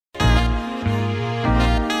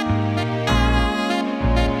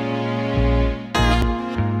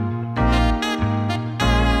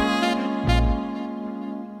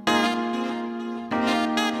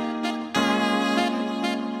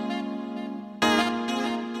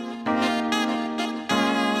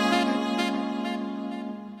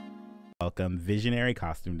welcome visionary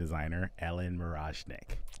costume designer Ellen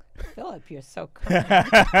Mirojnick. Phillip, you're so kind.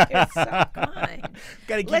 You're so kind.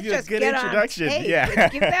 Got to give Let's you a just good get introduction. On tape Yeah. and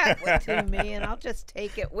give that to me, and I'll just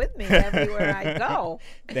take it with me everywhere I go.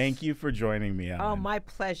 Thank you for joining me, Ellen. Oh, my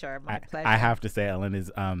pleasure. My pleasure. I have to say, Ellen has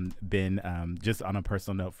been, just on a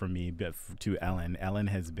personal note for me, but to Ellen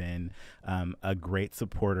has been a great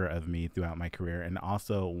supporter of me throughout my career, and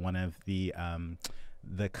also one of the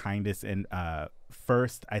kindest and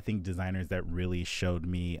first, I think, designers that really showed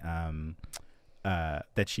me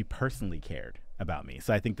that she personally cared about me.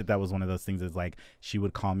 So I think that was one of those things, is like she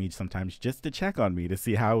would call me sometimes just to check on me to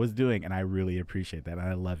see how I was doing, and I really appreciate that, and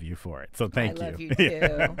I love you for it. So thank you. I love you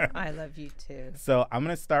too. I love you too. So I'm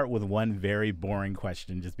going to start with one very boring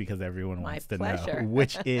question, just because everyone wants to know,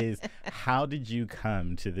 which is, how did you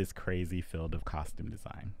come to this crazy field of costume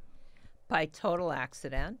design? By total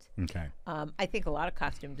accident. Okay. I think a lot of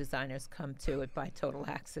costume designers come to it by total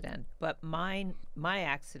accident, but my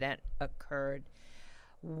accident occurred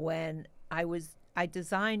when I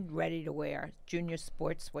designed ready-to-wear junior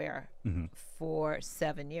sportswear for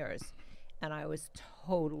 7 years, and I was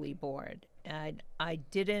totally bored. And I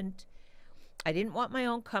didn't want my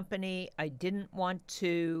own company. I didn't want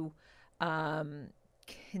to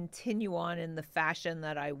continue on in the fashion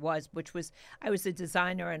that I was, which was, I was a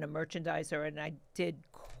designer and a merchandiser, and I did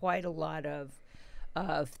quite a lot of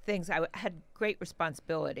things. I had great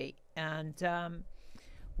responsibility, and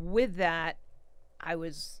with that, I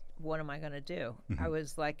was, what am I going to do? I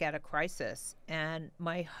was like at a crisis, and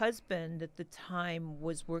my husband at the time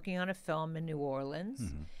was working on a film in New Orleans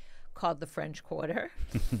called The French Quarter,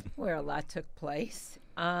 where a lot took place,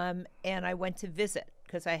 and I went to visit,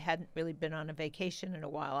 because I hadn't really been on a vacation in a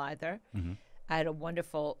while either. I had a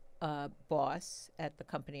wonderful boss at the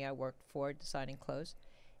company I worked for, designing clothes.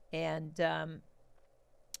 And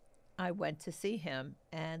I went to see him,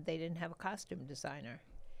 and they didn't have a costume designer.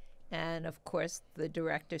 And, of course, the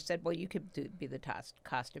director said, well, you could be the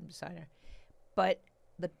costume designer. But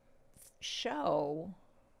the show,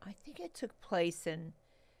 I think it took place in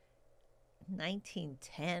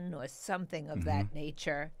 1910 or something of that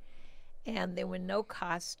nature. And there were no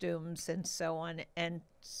costumes and so on. And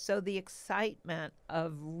so the excitement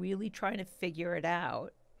of really trying to figure it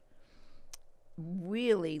out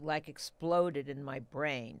really like exploded in my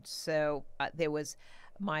brain. So there was,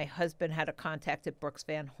 my husband had a contact at Brooks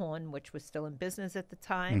Van Horn, which was still in business at the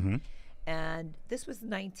time. And this was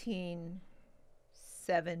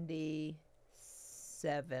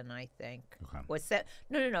 1977, I think. Okay. Was that?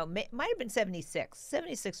 No. Might have been 76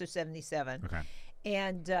 or 77. Okay.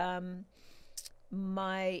 And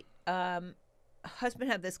my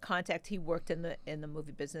husband had this contact. He worked in the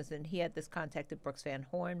movie business, and he had this contact at Brooks Van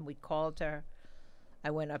Horn. We called her.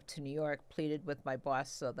 I went up to New York, pleaded with my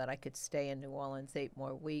boss so that I could stay in New Orleans 8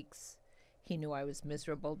 more weeks. He knew I was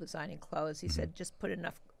miserable designing clothes. He said, just put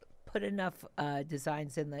enough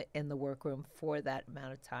designs in the workroom for that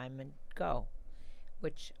amount of time and go,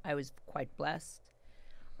 which I was quite blessed.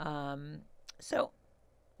 So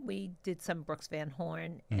we did some Brooks Van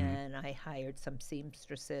Horn, and I hired some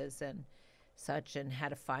seamstresses and such, and had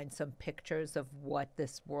to find some pictures of what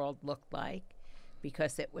this world looked like,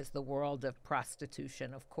 because it was the world of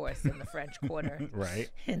prostitution, of course, in the French Quarter Right.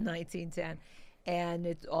 in 1910. And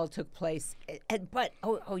it all took place. But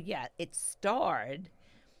it starred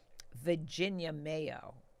Virginia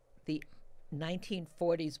Mayo, the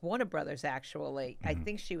 1940s Warner Brothers, actually. I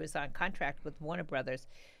think she was on contract with Warner Brothers.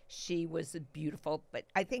 She was beautiful, but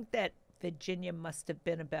I think that Virginia must have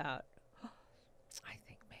been about, I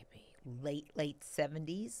think maybe late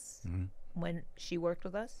 70s when she worked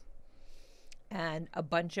with us, and a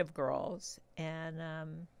bunch of girls, and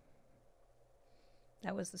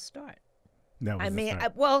that was the start. I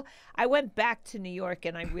went back to New York,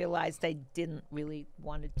 and I realized I didn't really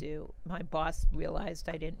want to do. My boss realized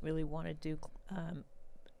I didn't really want to do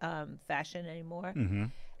fashion anymore.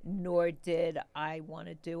 Nor did I want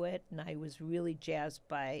to do it, and I was really jazzed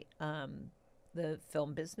by the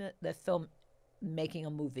film business, the film making a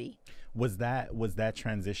movie. Was that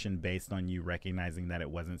transition based on you recognizing that it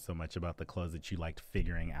wasn't so much about the clothes, that you liked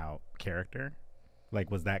figuring out character? Like,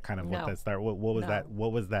 was that kind of what that started? What was that?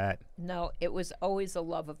 What was that? No, it was always a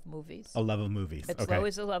love of movies. A love of movies. It's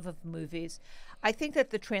always a love of movies. I think that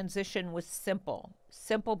the transition was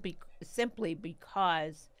simply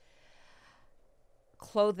because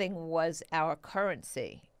clothing was our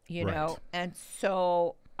currency, you know, and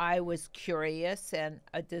so I was curious, and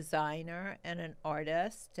a designer and an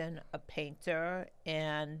artist and a painter,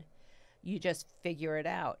 and you just figure it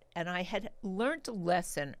out. And I had learned a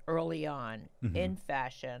lesson early on in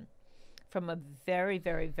fashion from a very,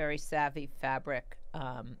 very, very savvy fabric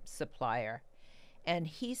supplier. And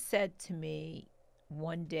he said to me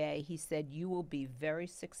one day, he said, "You will be very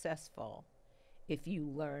successful if you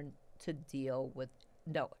learn to deal with,"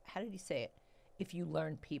 no, how did he say it? If you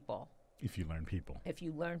learn people. If you learn people. If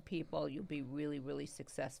you learn people, you'll be really, really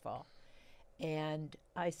successful. And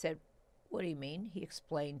I said, "What do you mean?" He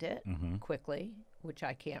explained it quickly, which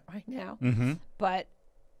I can't right now. But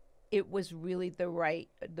it was really the right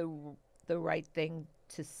thing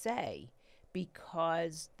to say,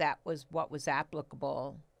 because that was what was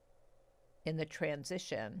applicable in the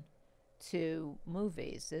transition to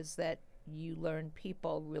movies, is that you learn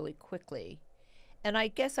people really quickly. And I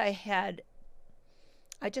guess I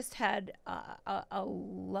just had a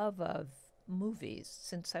love of movies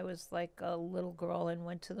since I was like a little girl and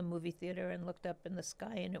went to the movie theater and looked up in the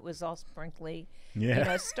sky and it was all sprinkly,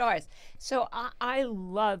 stars. So I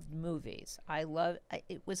loved movies.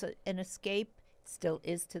 It was an escape, still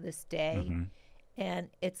is to this day, and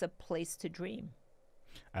it's a place to dream.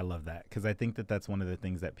 I love that, because I think that that's one of the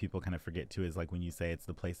things that people kind of forget too, is like when you say it's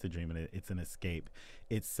the place to dream and it's an escape,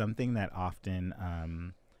 it's something that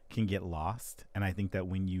often can get lost. And I think that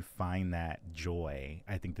when you find that joy,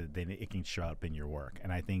 I think that then it can show up in your work.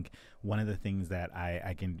 And I think one of the things that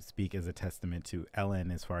I can speak as a testament to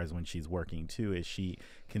Ellen, as far as when she's working too, is she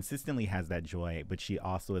consistently has that joy, but she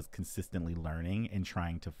also is consistently learning and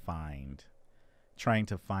trying to find,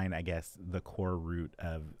 I guess, the core root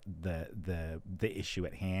of the issue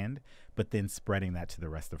at hand, but then spreading that to the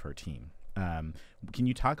rest of her team. Can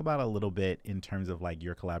you talk about a little bit in terms of like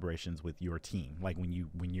your collaborations with your team, like when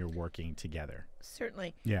you're working together?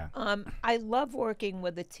 Certainly. Yeah. I love working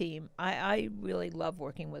with a team. I really love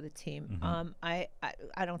working with a team. I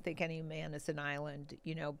don't think any man is an island,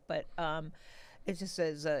 but it just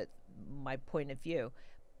is my point of view.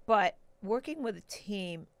 But working with a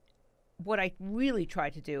team, what I really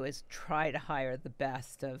try to do is try to hire the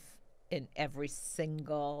best in every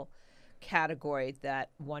single category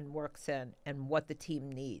that one works in and what the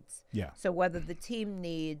team needs. Yeah. So whether the team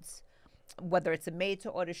needs, whether it's a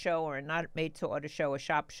made-to-order show or a not made-to-order show, a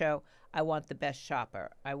shop show, I want the best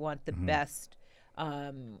shopper. I want the best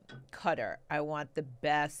cutter. I want the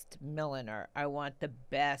best milliner. I want the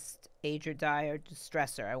best ager dyer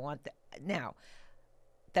distresser. Now,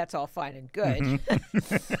 that's all fine and good,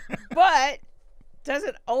 but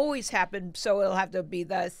doesn't always happen, so it'll have to be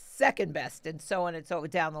the second best and so on and so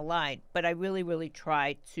down the line. But I really, really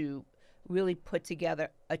try to really put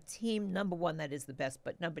together a team, number one, that is the best,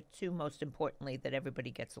 but number two, most importantly, that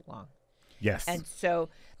everybody gets along. Yes. And so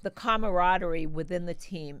the camaraderie within the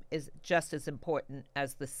team is just as important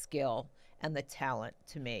as the skill and the talent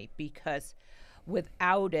to me, because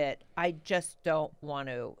without it, I just don't want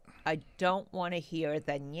to. I don't want to hear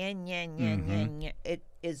the nya. It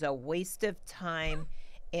is a waste of time,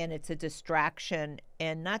 and it's a distraction.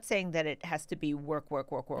 And not saying that it has to be work.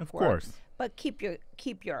 Of course. But keep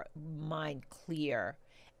your mind clear.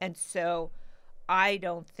 And so, I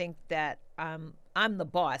don't think that I'm the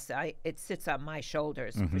boss. It sits on my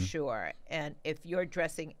shoulders for sure. And if you're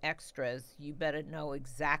dressing extras, you better know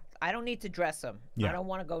I don't need to dress them. Yeah. I don't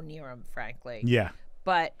want to go near them, frankly. Yeah.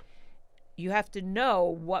 But you have to know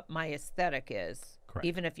what my aesthetic is, Correct.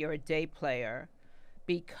 Even if you're a day player,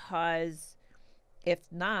 because if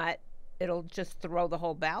not, it'll just throw the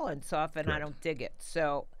whole balance off, and Correct. I don't dig it.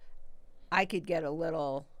 So I could get a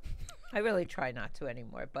little, I really try not to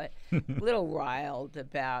anymore, but a little riled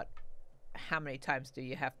about how many times do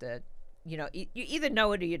you have to, you either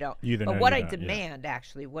know it or you don't. But what I demand,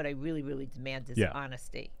 actually, what I really, really demand is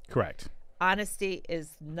honesty. Correct. Honesty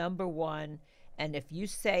is number one. And if you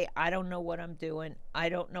say, I don't know what I'm doing, I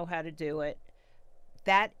don't know how to do it,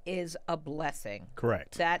 that is a blessing.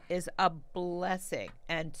 Correct. That is a blessing.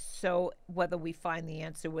 And so whether we find the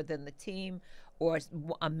answer within the team or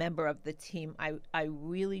a member of the team, I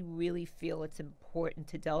really, really feel it's important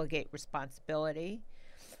to delegate responsibility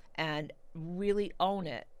and really own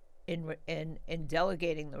it in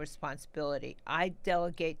delegating the responsibility. I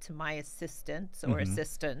delegate to my assistants or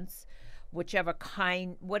assistants,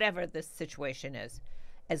 whatever the situation is,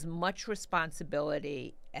 as much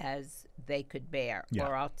responsibility as they could bear,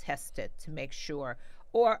 or I'll test it to make sure,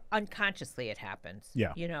 or unconsciously it happens.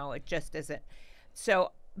 Yeah. It just isn't.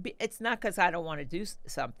 So it's not because I don't want to do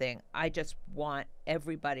something. I just want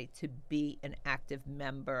everybody to be an active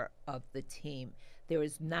member of the team. There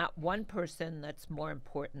is not one person that's more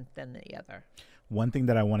important than the other. One thing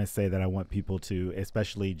that I want to say that I want people to,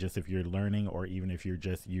 especially just if you're learning, or even if you're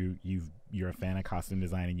just you're a fan of costume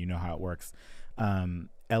design and you know how it works,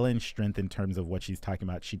 Ellen's strength in terms of what she's talking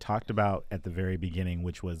about, she talked about at the very beginning,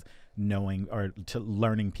 which was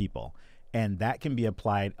learning people. And that can be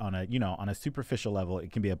applied on a, on a superficial level.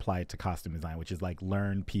 It can be applied to costume design, which is like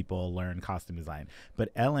learn people, learn costume design. But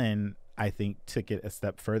Ellen, I think, took it a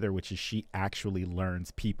step further, which is she actually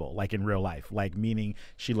learns people, like in real life, like meaning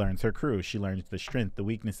she learns her crew, she learns the strength, the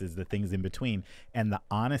weaknesses, the things in between. And the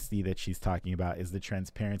honesty that she's talking about is the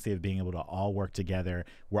transparency of being able to all work together.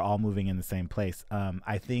 We're all moving in the same place.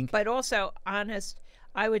 I think. But also honest,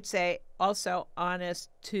 I would say also honest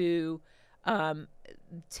to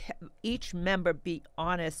each member be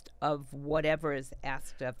honest of whatever is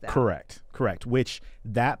asked of them. Correct. Which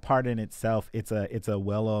that part in itself, it's a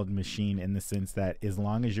well-oiled machine in the sense that as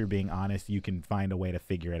long as you're being honest, you can find a way to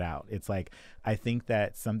figure it out. It's like, I think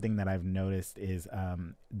that something that I've noticed is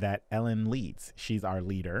that Ellen leads. She's our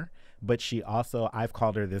leader, but she also, I've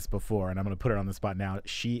called her this before, and I'm going to put her on the spot now.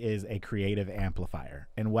 She is a creative amplifier.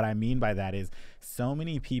 And what I mean by that is so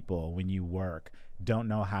many people, when you work, don't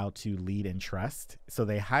know how to lead and trust. So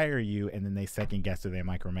they hire you and then they second guess or they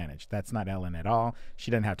micromanage. That's not Ellen at all.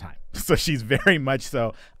 She doesn't have time. So she's very much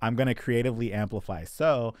so, I'm going to creatively amplify.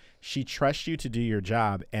 So she trusts you to do your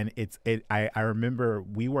job. And I remember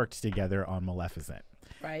we worked together on Maleficent.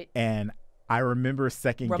 Right. And I remember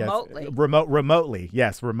remotely. Remotely.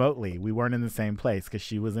 Yes, remotely. We weren't in the same place because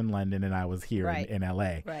she was in London and I was here in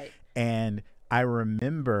LA. Right. And I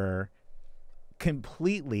remember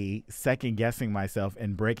completely second guessing myself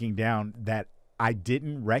and breaking down that I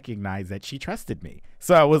didn't recognize that she trusted me.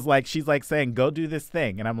 So I was like, she's like saying, go do this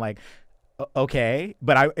thing. And I'm like, okay.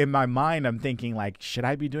 But in my mind, I'm thinking like, should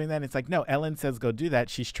I be doing that? And it's like, no, Ellen says, go do that.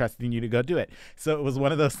 She's trusting you to go do it. So it was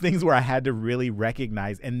one of those things where I had to really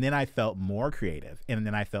recognize. And then I felt more creative and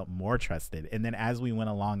then I felt more trusted. And then as we went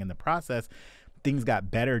along in the process, things got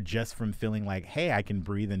better just from feeling like, hey, I can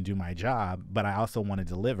breathe and do my job, but I also want to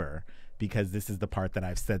deliver because this is the part that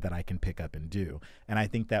I've said that I can pick up and do. And I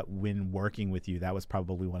think that when working with you, that was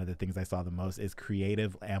probably one of the things I saw the most is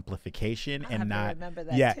creative amplification and not,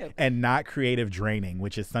 and not creative draining,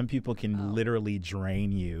 which is some people can literally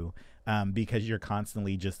drain you because you're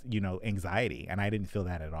constantly just, anxiety. And I didn't feel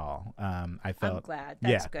that at all. I'm glad.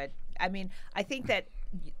 That's good. I mean, I think that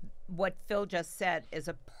what Phil just said is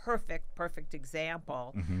a perfect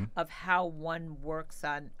example of how one works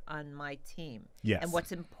on my team. Yes. And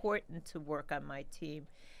what's important to work on my team.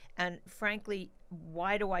 And frankly,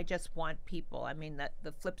 why do I just want people? I mean,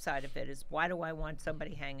 the flip side of it is, why do I want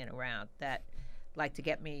somebody hanging around that like to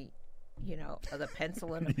get me, the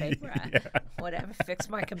pencil and the paper, whatever, fix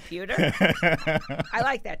my computer? I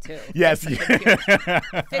like that too. Yes.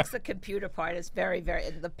 Fix the computer part is very,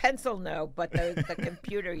 the pencil, no, but the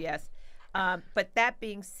computer, yes. But that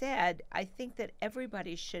being said, I think that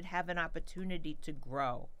everybody should have an opportunity to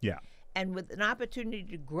grow. Yeah. And with an opportunity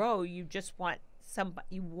to grow, you just want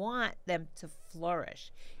you want them to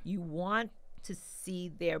flourish. You want to see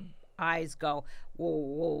their eyes go,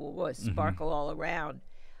 whoa, sparkle all around.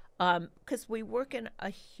 Because we work in a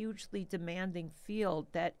hugely demanding field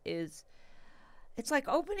that is, it's like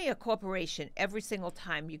opening a corporation every single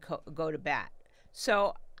time you go to bat.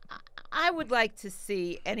 So I would like to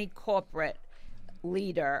see any corporate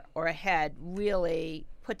leader or head really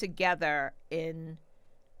put together in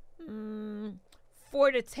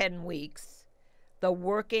 4 to 10 weeks the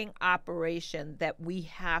working operation that we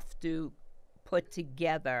have to put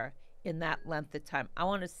together in that length of time. I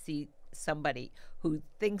want to see somebody who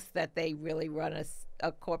thinks that they really run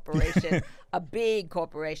a corporation, a big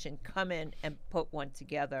corporation, come in and put one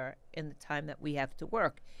together in the time that we have to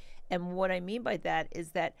work. And what I mean by that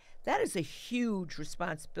is that is a huge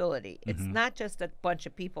responsibility. It's not just a bunch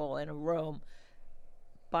of people in a room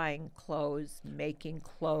buying clothes, making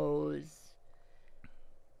clothes.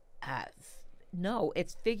 No,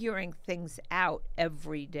 it's figuring things out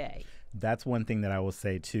every day. That's one thing that I will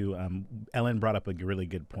say too. Ellen brought up a really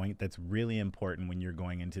good point that's really important when you're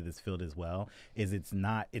going into this field as well, is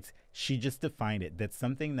she just defined it. That's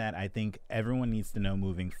something that I think everyone needs to know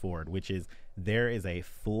moving forward, which is there is a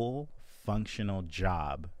full functional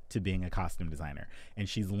job to being a costume designer. And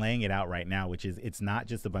she's laying it out right now, which is it's not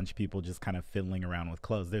just a bunch of people just kind of fiddling around with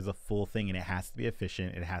clothes. There's a full thing and it has to be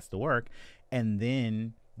efficient. It has to work. And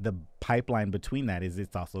then the pipeline between that is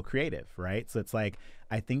it's also creative, right? So it's like,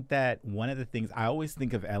 I think that one of the things I always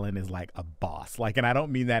think of Ellen is like a boss, like, and I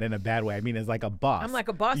don't mean that in a bad way. I mean, as like a boss. I'm like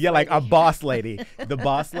a boss. Yeah, lady. like a boss lady, the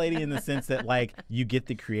boss lady in the sense that like you get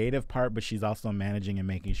the creative part, but she's also managing and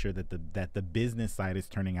making sure that the business side is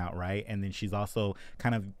turning out right. And then she's also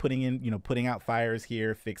kind of putting out fires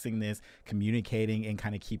here, fixing this, communicating and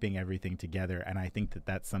kind of keeping everything together. And I think that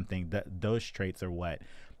that's something that those traits are what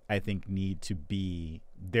I think need to be,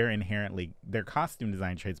 they're costume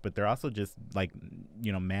design traits, but they're also just like,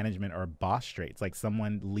 you know, management or boss traits, like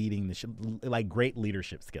someone leading like great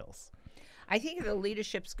leadership skills. I think the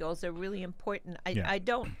leadership skills are really important. Yeah.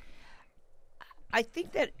 I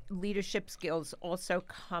think that leadership skills also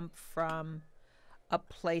come from a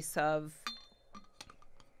place of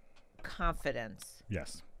confidence.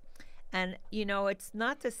 Yes. And, you know, it's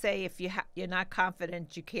not to say if you're not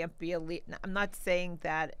confident, you can't be a leader. I'm not saying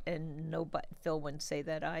that, and nobody, Phil wouldn't say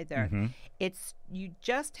that either. Mm-hmm. It's, you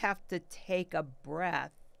just have to take a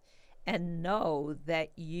breath and know that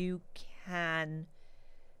you can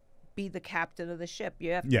be the captain of the ship.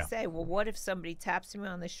 You have to say, well, what if somebody taps me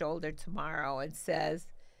on the shoulder tomorrow and says,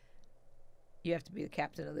 you have to be the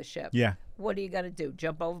captain of the ship? Yeah. What are you going to do?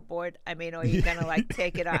 Jump overboard? I mean, or are you going to like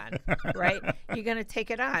take it on, right? You're going to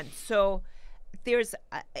take it on. So there's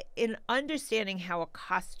in understanding how a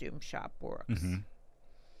costume shop works,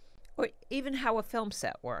 or even how a film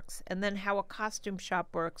set works, and then how a costume shop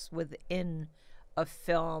works within a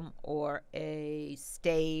film or a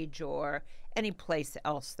stage or any place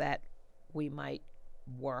else that we might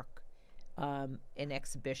work in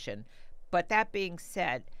exhibition. But that being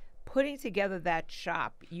said, putting together that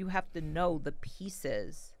shop, you have to know the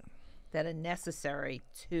pieces that are necessary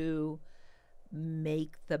to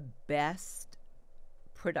make the best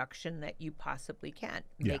production that you possibly can.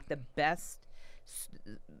 Make the best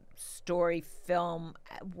story, film,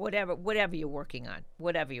 whatever you're working on.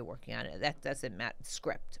 That doesn't matter.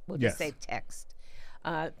 Script. We'll just say text.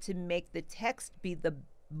 To make the text be the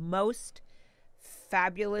most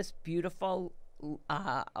fabulous, beautiful,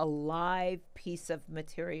 alive piece of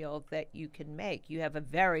material that you can make. You have a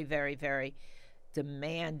very, very, very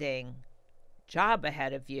demanding job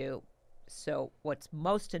ahead of you. So what's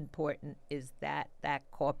most important is that that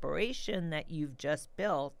corporation that you've just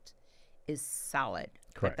built is solid.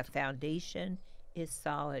 Correct. That the foundation is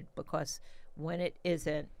solid, because when it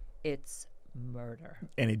isn't, it's murder.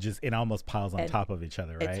 And it almost piles on top of each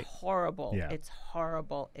other, right? It's horrible. Yeah. It's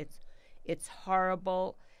horrible. It's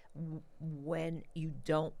horrible when you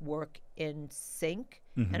don't work in sync,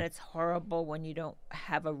 and it's horrible when you don't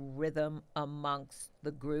have a rhythm amongst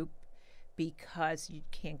the group, because you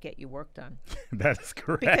can't get your work done. That is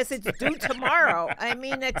correct. Because it's due tomorrow. I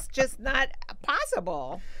mean, it's just not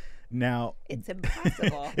possible. Now, it's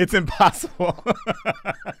impossible. It's impossible.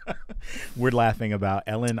 We're laughing about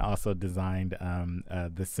Ellen also designed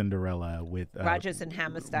the Cinderella with Rodgers and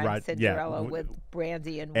Hammerstein Cinderella with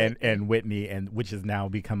Brandy and Whitney, and which has now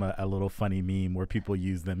become a little funny meme where people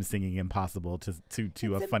use them singing "Impossible"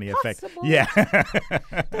 to a funny effect. Yeah.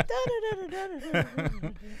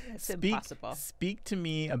 It's impossible. Speak to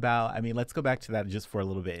me about. I mean, let's go back to that just for a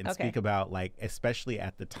little bit and speak about, like, especially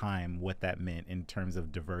at the time, what that meant in terms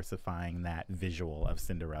of diversifying that visual of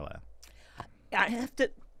Cinderella. I have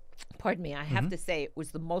to, pardon me, I have to say it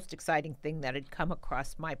was the most exciting thing that had come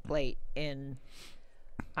across my plate in,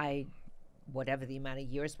 whatever the amount of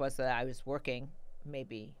years was that I was working,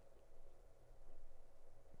 maybe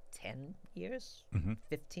 10 years,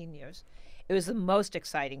 15 years. It was the most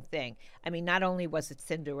exciting thing. I mean, not only was it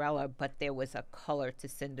Cinderella, but there was a color to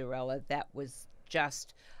Cinderella that was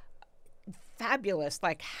just fabulous.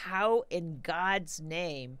 Like, how in God's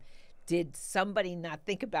name did somebody not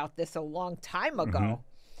think about this a long time ago?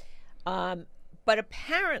 But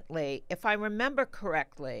apparently, if I remember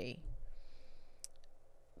correctly,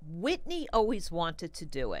 Whitney always wanted to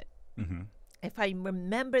do it. If I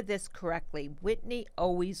remember this correctly, Whitney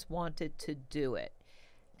always wanted to do it.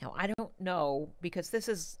 Now, I don't know, because this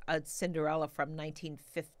is a Cinderella from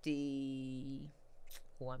 1950.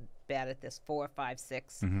 Oh, I'm bad at this. 4, 5,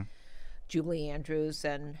 6. Julie Andrews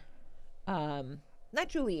and not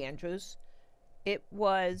Julie Andrews. It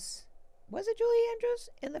was it Julie Andrews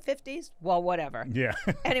in the 50s? Well, whatever. Yeah.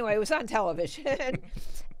 Anyway, it was on television.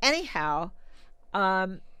 Anyhow,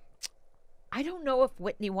 I don't know if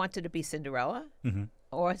Whitney wanted to be Cinderella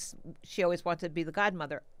or she always wanted to be the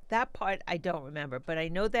godmother. That part I don't remember, but I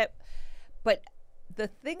know that. But the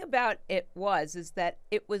thing about it is that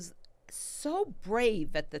it was so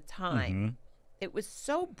brave at the time. It was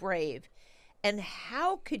so brave. And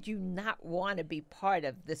how could you not want to be part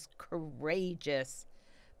of this courageous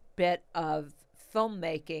bit of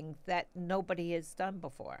filmmaking that nobody has done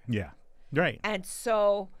before? Yeah, right. And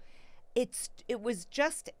so it was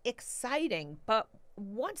just exciting. But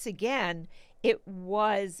once again, it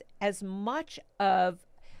was as much of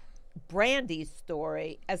Brandy's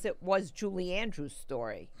story as it was Julie Andrews'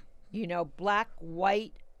 story. You know, black,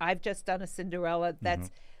 white. I've just done a Cinderella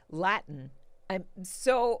that's Latin.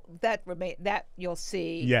 So that you'll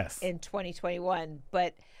see in 2021.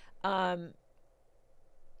 But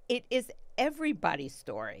it is everybody's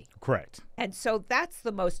story. Correct. And so that's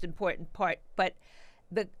the most important part. But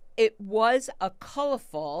it was a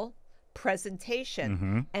colorful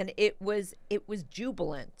presentation, and it was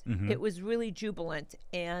jubilant. It was really jubilant,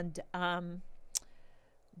 and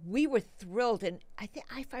we were thrilled. And I think,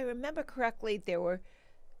 if I remember correctly, Deborah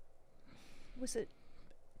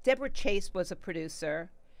Chase was a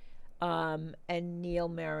producer, and Neil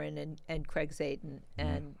Marin and Craig Zaden,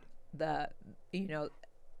 and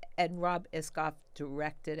and Rob Iscoff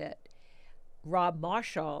directed it. Rob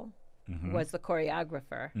Marshall was the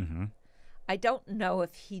choreographer. I don't know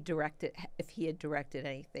if he had directed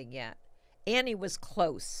anything yet. Annie was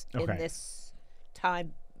close in this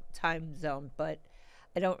time zone, but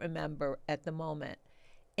I don't remember at the moment.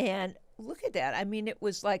 And look at that. I mean, it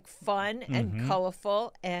was like fun and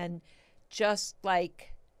colorful and just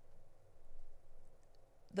like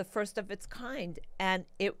the first of its kind. And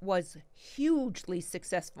it was hugely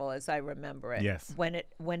successful, as I remember it. Yes. When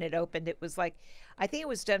it opened, it was like, I think it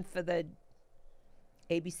was done for the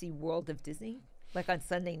ABC World of Disney, like on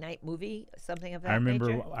Sunday Night Movie, something of that nature. I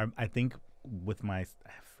remember, I think with my,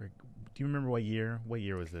 do you remember what year? What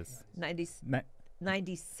year was this?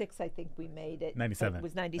 96, I think we made it. 97. It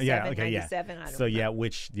was 97, yeah, okay, 97, yeah. I don't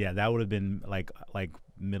know. That would have been like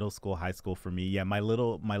middle school, high school for me. Yeah, my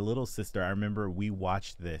little sister, I remember we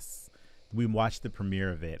watched the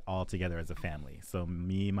premiere of it all together as a family. So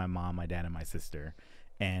me, my mom, my dad, and my sister.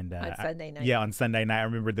 And on Sunday night. on Sunday night. I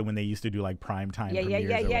remember that when they used to do like prime time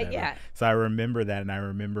premieres or whatever. Yeah. So I remember that, and I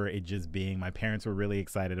remember it just being, my parents were really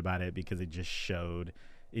excited about it because it just showed,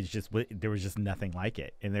 there was just nothing like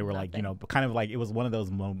it. And they were like, kind of like, it was one of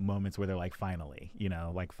those moments where they're like, finally,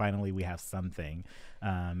 finally we have something.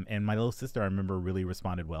 And my little sister, I remember, really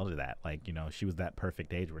responded well to that. Like, she was that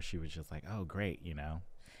perfect age where she was just like, oh, great,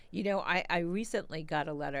 I recently got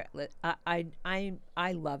a letter.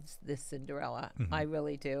 I loved this Cinderella. I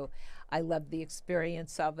really do. I loved the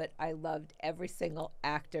experience of it. I loved every single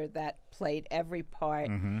actor that played every part.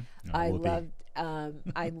 I loved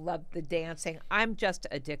the dancing. I'm just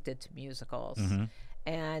addicted to musicals,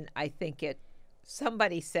 and I think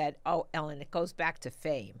somebody said, "Oh, Ellen, it goes back to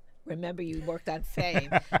Fame. Remember, you worked on Fame.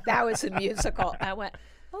 That was a musical." I went,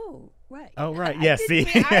 "Oh, right. Oh, right. Yeah,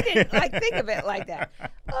 I didn't think of it like that.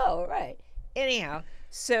 Oh, right." Anyhow,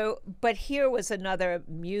 but here was another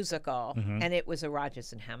musical, and it was a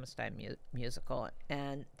Rodgers and Hammerstein musical,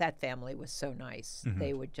 and that family was so nice.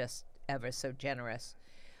 They were just ever so generous.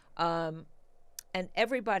 And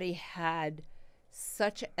everybody had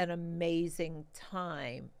such an amazing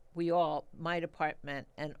time. My department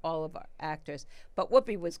and all of our actors, but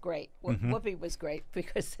Whoopi was great. Whoopi was great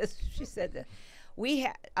because she said that we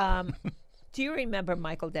had, do you remember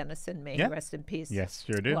Michael Dennison, may he rest in peace? Yes,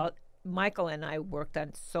 sure do. Well, Michael and I worked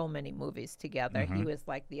on so many movies together. He was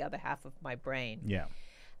like the other half of my brain. Yeah.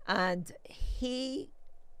 And he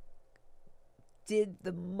did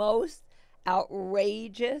the most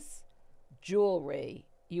outrageous jewelry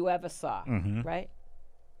you ever saw, right?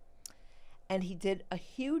 And he did a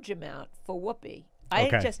huge amount for Whoopi. I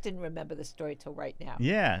just didn't remember the story till right now.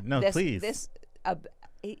 Yeah, no, please.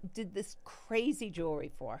 He did this crazy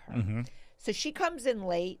jewelry for her. So she comes in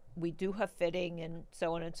late. We do her fitting and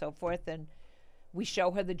so on and so forth, and we show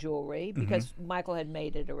her the jewelry because Michael had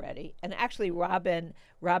made it already. And actually, Robin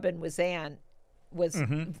Wazan was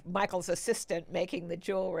Michael's assistant making the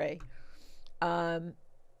jewelry. And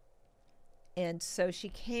so she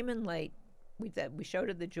came in late. We showed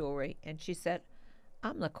her the jewelry, and she said,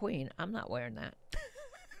 "I'm the queen. I'm not wearing that."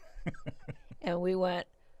 And we went,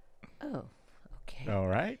 "Oh, okay. All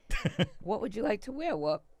right." What would you like to wear?"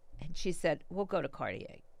 Well, and she said, "We'll go to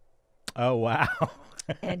Cartier." Oh, wow.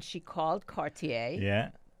 And she called Cartier. Yeah.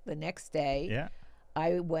 The next day. Yeah.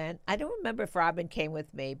 I went. I don't remember if Robin came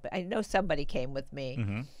with me, but I know somebody came with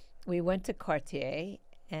me. We went to Cartier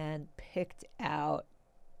and picked out,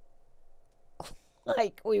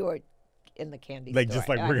 like we were in the candy store. Just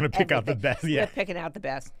like, we're going to pick out the best. Yeah. We're picking out the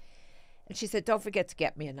best. And she said, "Don't forget to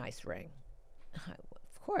get me a nice ring."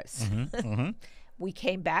 Of course. We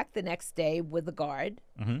came back the next day with a guard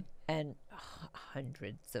and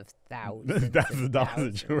hundreds of thousands of dollars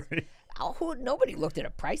of jewelry. Nobody looked at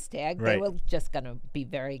a price tag. Right. They were just going to be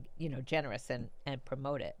very, generous and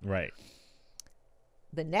promote it. Right.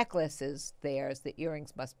 The necklace is theirs. The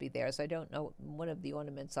earrings must be theirs. I don't know. One of the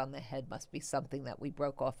ornaments on the head must be something that we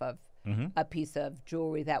broke off of a piece of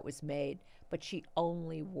jewelry that was made. But she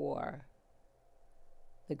only wore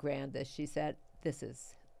the grandest. She said, "This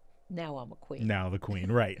is, now I'm a queen." Now the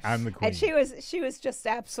queen, right. I'm the queen. And she was just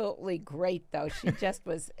absolutely great, though. She just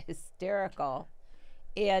was hysterical.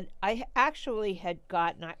 And I actually had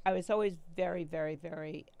gotten, I was always very, very,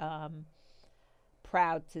 very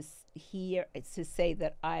proud to say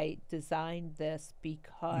that I designed this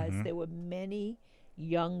because Mm-hmm. there were many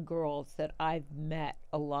young girls that I've met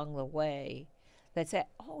along the way that said,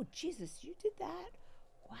 "Oh, Jesus, you did that?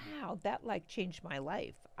 Wow, that like changed my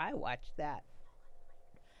life." I watched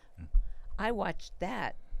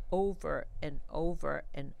that over and over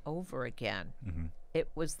and over again. Mm-hmm. It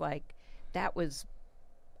was like that was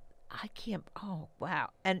I can't. Oh,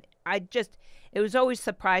 wow. And I just, it was always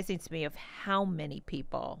surprising to me of how many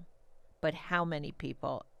people, but how many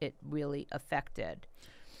people it really affected.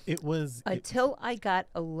 It was Until I got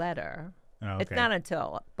a letter. oh, It's okay. not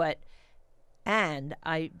until, and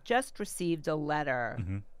I just received a letter,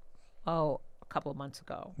 Mm-hmm. a couple of months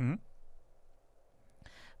ago Mm-hmm.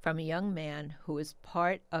 from a young man who is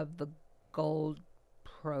part of the Gold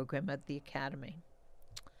program at the Academy.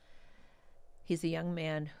 He's a young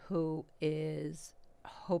man who is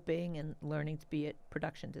hoping and learning to be a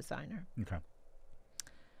production designer. Okay.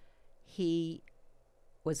 He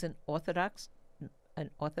was an Orthodox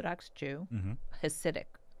Jew, Mm-hmm. Hasidic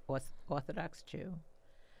Orthodox Jew,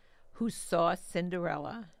 who saw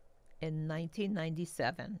Cinderella in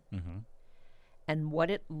 1997 Mm-hmm. and what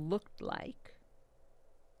it looked like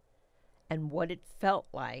and what it felt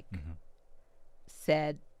like.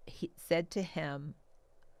 Mm-hmm. He said to him,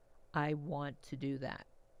 "I want to do that."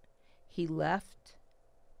 He left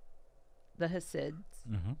the Hasids.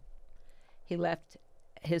 Mm-hmm. He left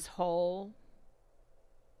his whole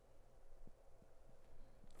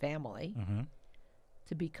family Mm-hmm.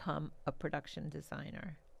 to become a production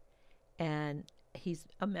designer. And he's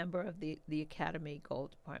a member of the Academy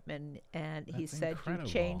Gold Department. And he That's said, incredible.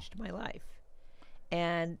 "You changed my life."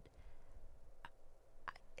 And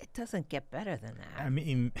it doesn't get better than that. I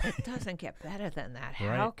mean, It doesn't get better than that.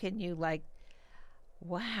 Right. How can you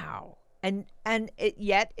wow. And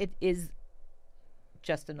yet it is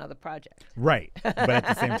just another project. right. But at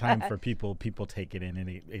the same time, for people take it in and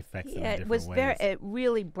it affects them in Yeah, different it was ways. it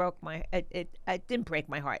really broke it didn't break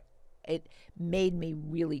my heart. It made me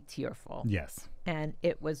really tearful. Yes. And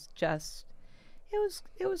it was just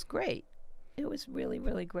it was great. It was really,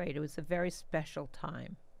 really great. It was a very special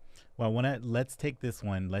time. Well, let's take this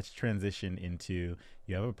one. Let's transition into,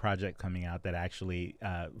 you have a project coming out that actually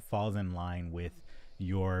falls in line with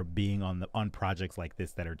your being on projects like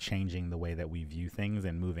this that are changing the way that we view things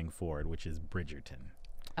and moving forward, which is Bridgerton.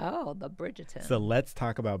 Oh, the Bridgerton. So let's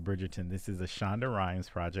talk about Bridgerton. This is a Shonda Rhimes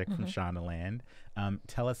project from Shondaland.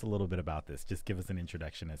 Tell us a little bit about this. Just give us an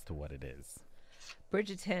introduction as to what it is.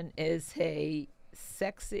 Bridgerton is a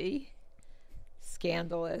sexy,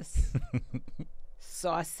 scandalous,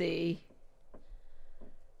 saucy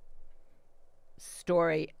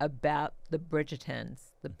story about the Bridgertons.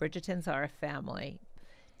 The Bridgertons are a family.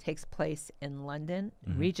 Takes place in London,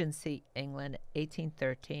 Regency, England,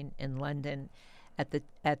 1813 in London, at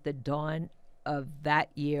the dawn of that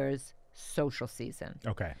year's social season.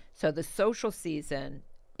 Okay. So the social season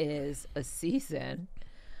is a season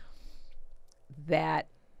that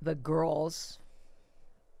the girls,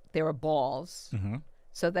 there are balls, Mm-hmm.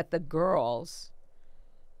 so that the girls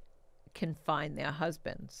can find their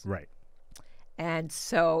husbands. Right. And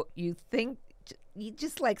so you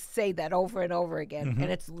just like say that over and over again,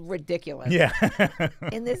 and it's ridiculous. Yeah.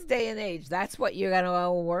 In this day and age, that's what you're going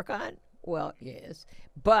to work on? Well, yes.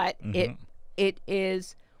 But it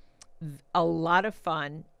is a lot of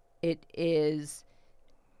fun. It is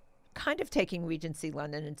kind of taking Regency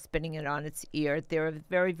London and spinning it on its ear. They're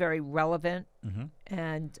very, very relevant,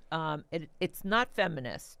 and it's not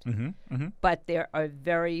feminist, but there are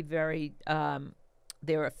very, very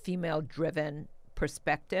there are female-driven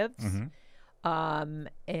perspectives,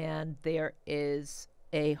 and there is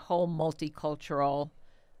a whole multicultural,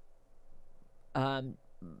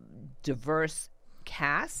 diverse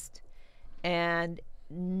cast, and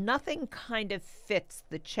nothing kind of fits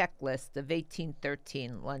the checklist of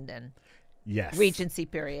 1813 London. Yes. Regency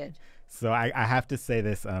period. So I have to say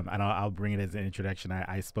this, and I'll bring it as an introduction.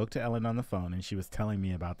 I spoke to Ellen on the phone, and she was telling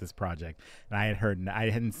me about this project, and I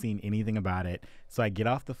hadn't seen anything about it. So I get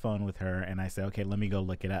off the phone with her, and I say, okay, let me go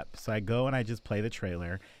look it up. So I go and I just play the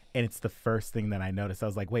trailer, and it's the first thing that I noticed. I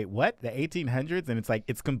was like, wait, what? The 1800s? And it's like,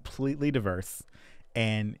 it's completely diverse,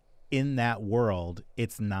 and in that world,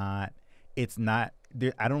 it's not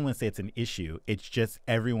there, I don't want to say it's an issue. It's just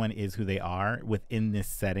everyone is who they are within this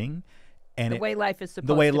setting. And The way life is supposed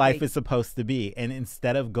the way to life be. is supposed to be. And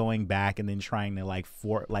instead of going back and then trying to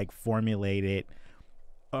formulate it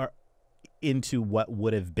or into what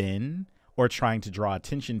would have been, or trying to draw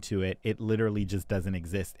attention to it, it literally just doesn't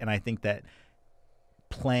exist. And I think that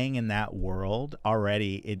playing in that world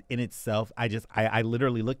already, it in itself, I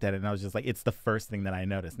literally looked at it and I was just like, it's the first thing that I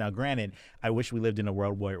noticed. Now, granted, I wish we lived in a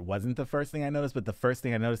world where it wasn't the first thing I noticed, but the first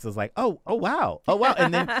thing I noticed was like, oh wow.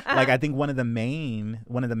 And then like, I think one of the main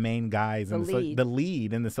guys, the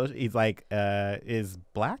lead in the social, he's like, is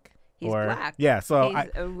black. He's black. Yeah, so he's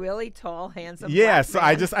a really tall, handsome. Yeah, black so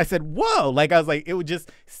man. I said, whoa! Like I was like, it was just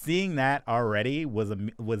seeing that already was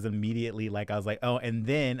immediately like I was like, oh, and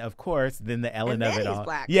then of course, then the Ellen of it all.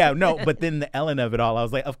 Black. Yeah, no, but then the Ellen of it all, I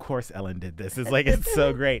was like, of course Ellen did this. It's like it's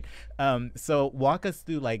so great. So walk us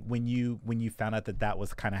through like when you found out that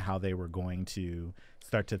was kind of how they were going to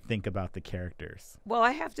start to think about the characters. Well,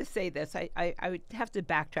 I have to say this. I would have to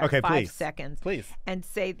backtrack 5 seconds, please, and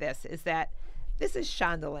say this is that. This is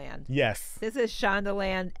Shondaland. Yes. This is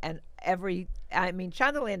Shondaland, and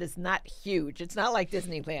Shondaland is not huge. It's not like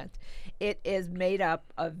Disneyland. It is made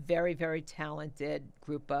up of very, very talented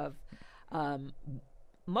group of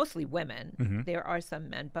mostly women. Mm-hmm. There are some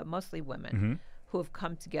men, but mostly women mm-hmm. who have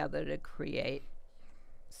come together to create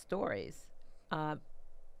stories.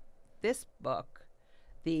 This book,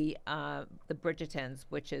 the Bridgertons,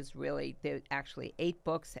 which is really, they're actually 8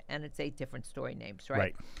 books, and it's 8 different story names,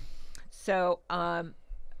 right? So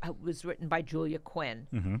it was written by Julia Quinn.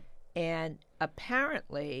 Mm-hmm. And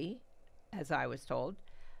apparently, as I was told,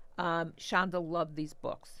 Shonda loved these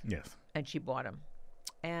books. Yes. And she bought them.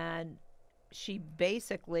 And she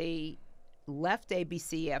basically left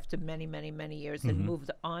ABC after many, many, many years mm-hmm. and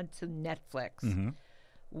moved on to Netflix, mm-hmm.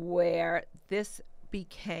 where this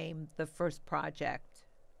became the first project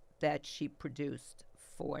that she produced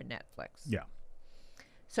for Netflix. Yeah.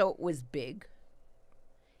 So it was big.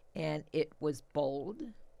 And it was bold.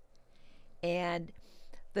 And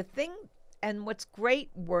the thing, and what's great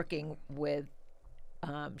working with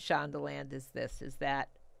Shondaland is that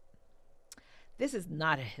this is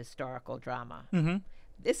not a historical drama. Mm-hmm.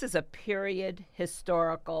 This is a period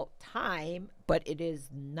historical time, but it is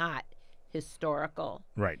not historical.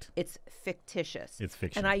 Right. It's fictitious. It's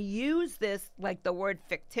fiction. And I use this, like the word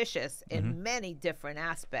fictitious, in mm-hmm. many different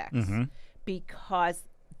aspects mm-hmm. because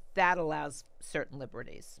that allows certain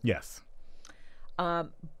liberties. Yes.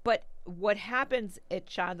 But what happens at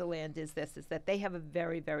Shondaland is that they have a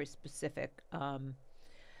very, very specific,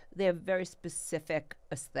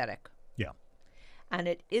 aesthetic. Yeah. And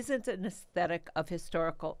it isn't an aesthetic of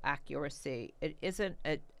historical accuracy. It isn't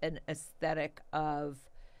an aesthetic of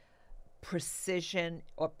precision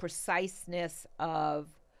or preciseness of,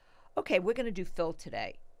 okay, we're going to do Phil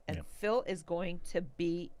today. And yep. Phil is going to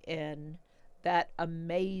be in that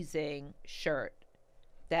amazing shirt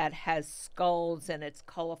that has skulls and it's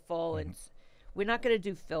colorful mm-hmm. and we're not going to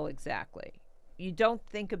do Phil exactly. You don't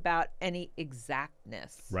think about any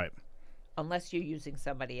exactness, right? Unless you're using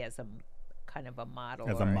somebody as a kind of a model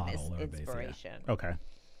as or a model an or inspiration. Yeah. Okay.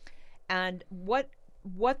 And what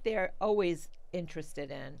they're always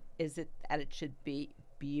interested in is that it should be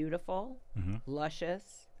beautiful, mm-hmm.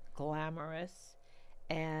 luscious, glamorous,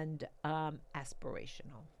 and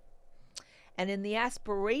aspirational. And in the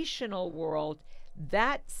aspirational world,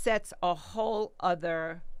 that sets a whole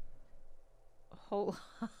other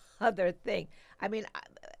thing. I mean,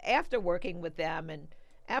 after working with them and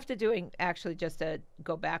after doing, actually, just to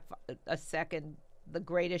go back a second, The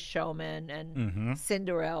Greatest Showman and mm-hmm.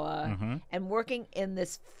 Cinderella, mm-hmm. and working in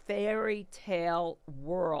this fairy tale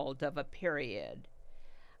world of a period,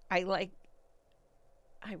 I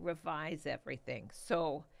revise everything.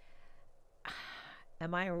 So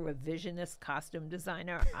am I a revisionist costume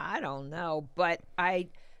designer? I don't know, but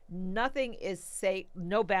nothing is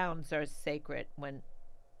no bounds are sacred when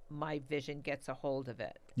my vision gets a hold of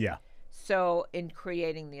it. Yeah. So in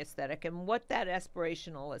creating the aesthetic, and what that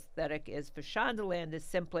aspirational aesthetic is for Shondaland is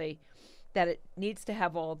simply that it needs to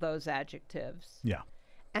have all those adjectives. Yeah.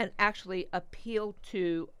 And actually appeal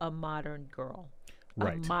to a modern girl,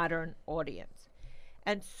 right. a modern audience.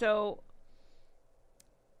 And so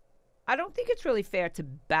I don't think it's really fair to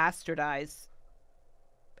bastardize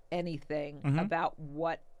anything mm-hmm. about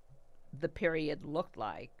what the period looked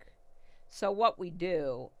like. So what we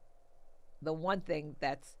do, the one thing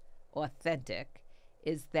that's authentic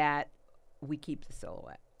is that we keep the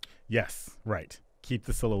silhouette. Yes, right. Keep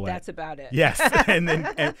the silhouette. That's about it. Yes.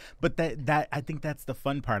 But that I think that's the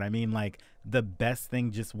fun part. I mean, like, the best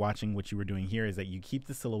thing just watching what you were doing here is that you keep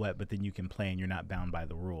the silhouette, but then you can play and you're not bound by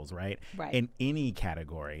the rules, right? Right. In any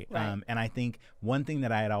category. Right. And I think one thing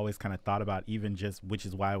that I had always kind of thought about, even just, which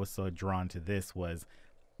is why I was so drawn to this, was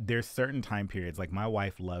there's certain time periods, like my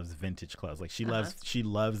wife loves vintage clothes. Like she loves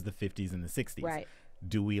the 50s and the 60s. Right.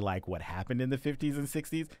 Do we like what happened in the 50s and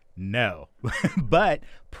 60s? No. But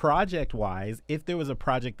project wise, if there was a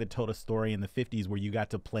project that told a story in the 50s where you got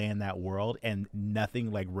to play in that world and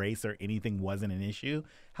nothing like race or anything wasn't an issue,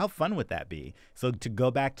 how fun would that be? So to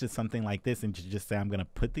go back to something like this and to just say, I'm going to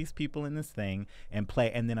put these people in this thing and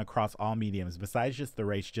play, and then across all mediums, besides just the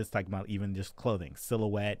race, just talking about even just clothing,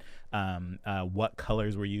 silhouette, what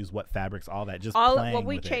colors were used, what fabrics, all that, just playing well,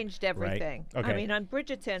 we with changed it, everything. right? Okay. I mean, on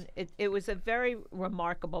Bridgerton, it was a very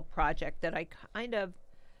remarkable project that I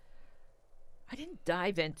didn't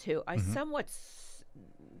dive into. I somewhat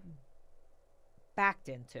backed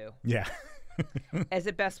into. Yeah. As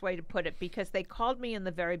the best way to put it, because they called me in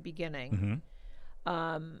the very beginning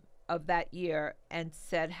of that year and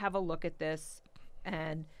said, have a look at this.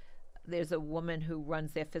 And there's a woman who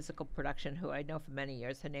runs their physical production who I know for many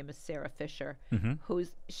years. Her name is Sarah Fisher,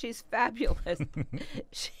 she's fabulous.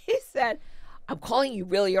 She said, I'm calling you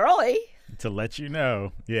really early to let you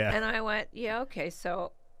know. Yeah. And I went, yeah, okay.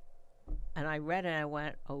 So, and I read it and I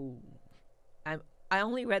went, oh, I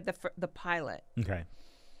only read the pilot. Okay.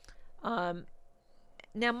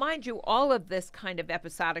 Now, mind you, all of this kind of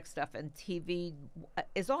episodic stuff and TV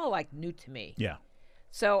is all like new to me. Yeah.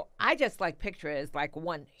 So I just like picture it as like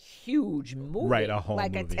one huge movie. Right, a whole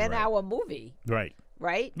like movie. Like a 10-hour movie. Right.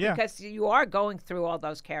 Right? Yeah. Because you are going through all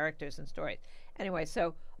those characters and stories. Anyway,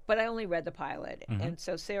 so, but I only read the pilot. And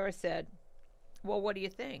so Sarah said, well, what do you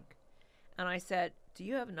think? And I said, do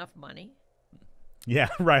you have enough money? Yeah,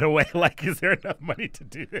 right away. Like, is there enough money to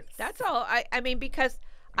do this? That's all. I mean, because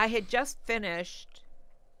I had just finished,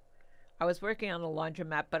 I was working on a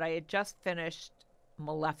laundromat, but I had just finished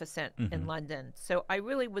Maleficent in London. So I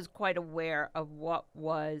really was quite aware of what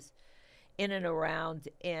was in and around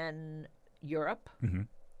in Europe,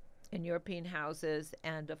 in European houses,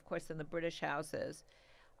 and of course in the British houses.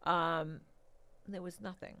 There was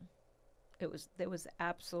nothing. There was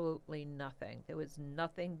absolutely nothing. There was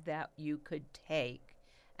nothing that you could take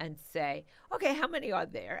and say, okay, how many are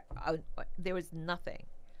there? There was nothing.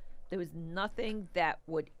 There was nothing that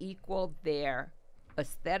would equal their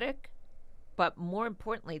aesthetic, but more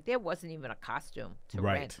importantly, there wasn't even a costume to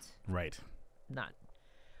rent. Right. None.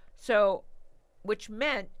 So, which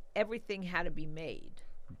meant everything had to be made.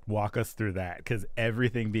 Walk us through that, because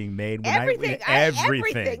everything being made. Everything.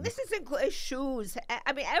 Everything. This is shoes.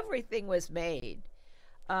 I mean, everything was made.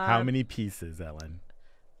 How many pieces, Ellen?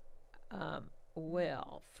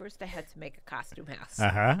 Well, first I had to make a costume house.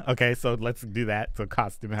 Okay, so let's do that. So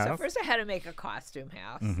costume house. So first I had to make a costume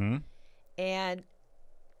house. And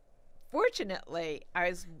fortunately, I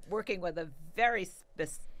was working with a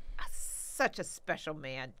such a special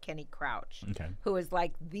man, Kenny Crouch, who is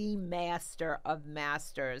like the master of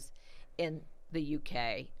masters in the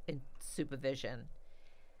UK in supervision.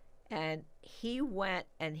 And he went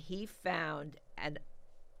and he found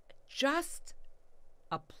just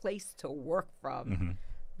a place to work from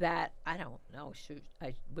that, I don't know, shoot,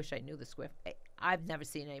 I wish I knew the script. I've never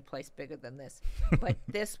seen any place bigger than this.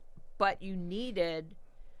 But you needed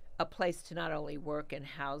a place to not only work and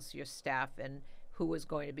house your staff and who was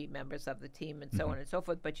going to be members of the team and so on and so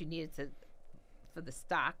forth, but you needed for the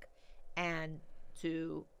stock and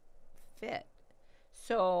to fit.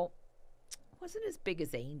 So it wasn't as big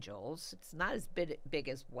as Angels. It's not as big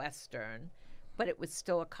as Western, but it was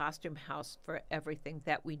still a costume house for everything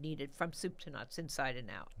that we needed from soup to nuts, inside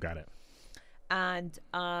and out. Got it. And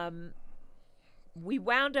we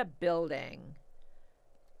wound up building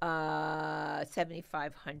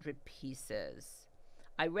 7,500 pieces.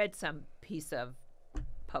 I read some piece of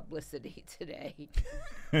publicity today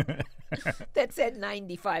that said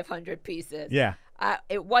 9,500 pieces. Yeah.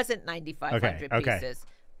 It wasn't 9,500 Okay. pieces.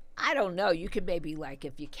 I don't know. You could maybe, like,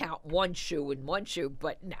 if you count one shoe in one shoe,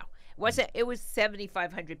 but no. It was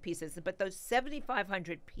 7,500 pieces. But those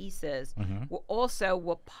 7,500 pieces were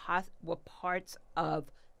also parts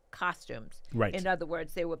of costumes. Right. In other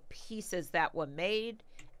words, they were pieces that were made,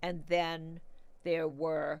 and then there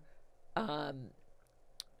were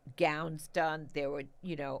gowns done. There were,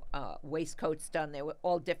 waistcoats done. There were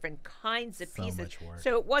all different kinds of pieces. Much work.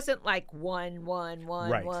 So it wasn't like one.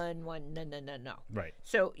 Right. No. Right.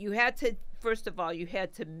 So you had to, first of all, you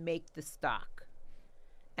had to make the stock.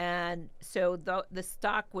 And so the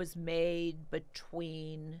stock was made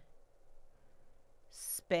between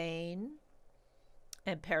Spain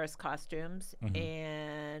and Paris Costumes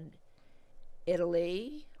and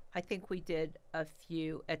Italy. I think we did a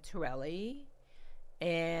few at Torelli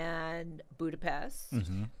and Budapest,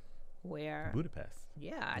 where Budapest.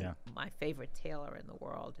 Yeah. My favorite tailor in the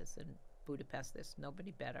world is in Budapest. There's nobody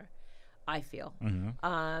better, I feel.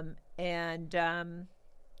 And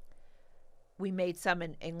we made some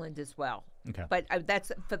in England as well. Okay. But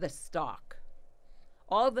that's for the stock.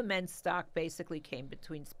 all the men's stock basically came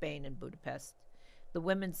between Spain and Budapest. The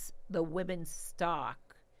women's stock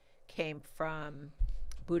came from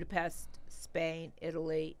Budapest, Spain,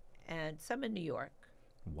 Italy, and some in New York.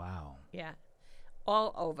 Wow. Yeah,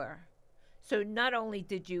 all over. So not only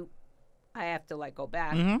did you, I have to like go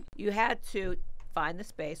back. You had to find the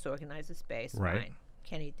space, organize the space. Right. Fine.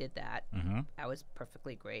 Kenny did that. That was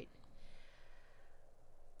perfectly great.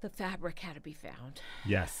 The fabric had to be found.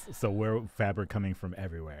 Yes. So where fabric coming from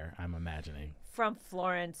everywhere, I'm imagining. From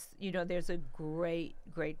Florence, you know, there's a great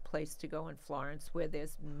place to go in Florence where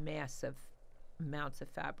there's massive amounts of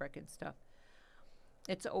fabric and stuff.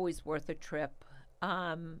 It's always worth a trip.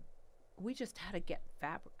 We just had to get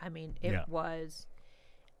fabric. I mean, it was,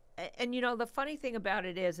 and you know, the funny thing about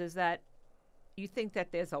it is that you think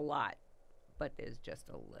that there's a lot, but there's just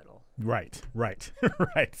a little. Right. Right.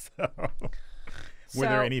 So, were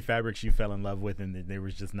there any fabrics you fell in love with and there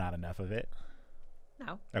was just not enough of it?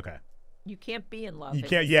 No. Okay. You can't be in love. You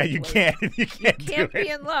can't. Yeah, you can't. You can't be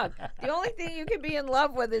in love. The only thing you can be in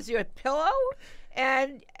love with is your pillow,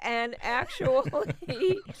 and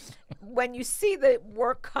actually, when you see the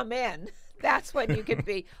work come in, that's when you can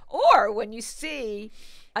be. Or when you see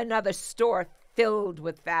another store filled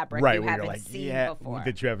with fabric you haven't seen before.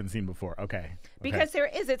 That you haven't seen before. Okay. Because there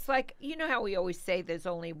is. It's like, you know how we always say there's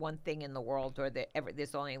only one thing in the world, or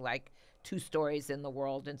there's only like 2 stories in the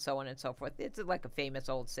world, and so on and so forth. It's like a famous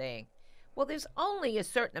old saying. Well, there's only a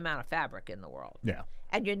certain amount of fabric in the world. Yeah.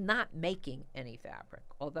 And you're not making any fabric,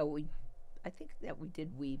 although I think that we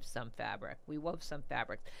did weave some fabric. We wove some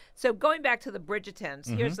fabric. So going back to the Bridgertons,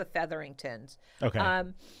 here's the Featheringtons. Okay.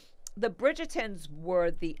 The Bridgertons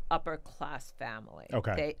were the upper class family.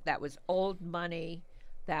 Okay. That was old money,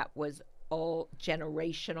 that was old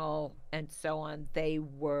generational, and so on. They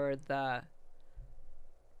were the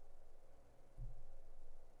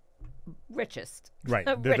richest. Right.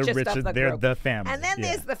 They're the richest. They're the family. And then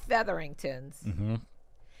there's the Featheringtons.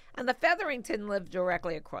 And the Featherington live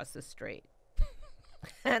directly across the street.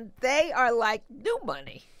 And they are like new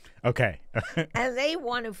money. Okay. And they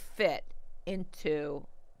want to fit into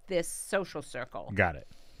this social circle. Got it.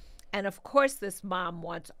 And of course, this mom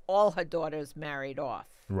wants all her daughters married off.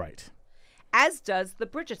 Right. As does the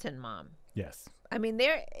Bridgerton mom. Yes. I mean,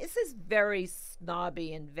 this is very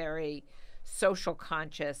snobby and very social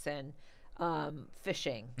conscious and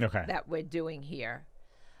fishing that we're doing here.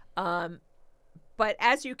 But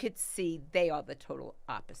as you could see, they are the total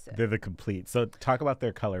opposite. They're the complete. So talk about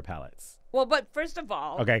their color palettes. Well, but first of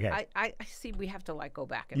all, okay. I see we have to like go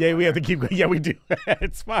back. Yeah, we have to keep going. Yeah, we do.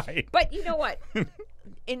 It's fine. But you know what?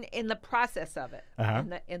 in the process of it,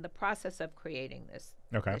 in the process of creating this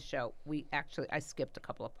show, I skipped a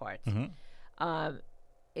couple of parts.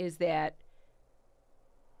 Is that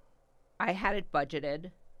I had it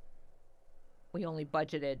budgeted. We only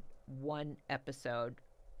budgeted 1 episode,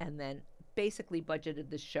 and then basically budgeted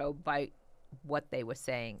the show by what they were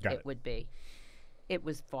saying it would be. It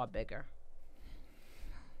was far bigger.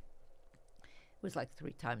 It was like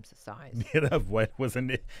 3 times the size. What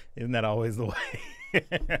wasn't it? Isn't that always the way?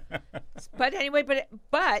 But anyway,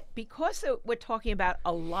 but because we're talking about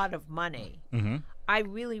a lot of money, I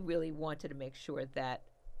really, really wanted to make sure that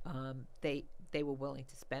they were willing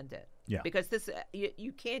to spend it. Yeah. Because this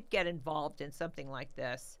you can't get involved in something like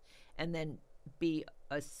this and then be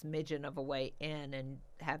a smidgen of a way in and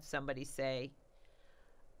have somebody say,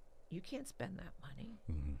 you can't spend that money.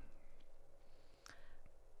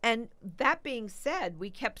 And that being said, we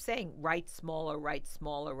kept saying, write smaller, write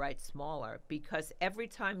smaller, write smaller, because every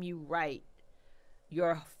time you write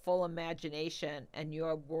your full imagination and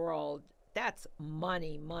your world, that's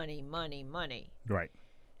money, money, money, money. Right.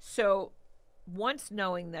 So once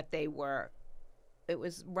knowing that it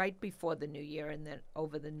was right before the new year, and then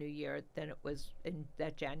over the new year, then it was in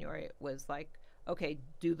that January, it was like, okay,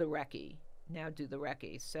 do the recce. Now do the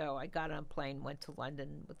recce. So I got on a plane, went to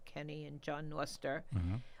London with Kenny and John Noster,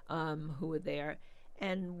 who were there,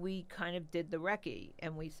 and we kind of did the recce.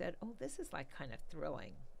 And we said, oh, this is like kind of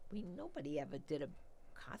thrilling. Nobody ever did a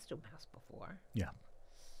costume house before. Yeah.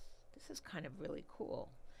 This is kind of really cool.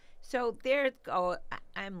 So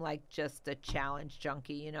I'm like just a challenge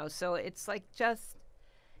junkie, you know. So it's like it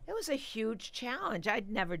was a huge challenge. I'd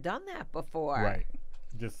never done that before. Right.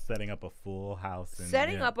 Just setting up a full house.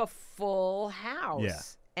 Up a full house.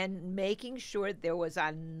 Yeah. And making sure there was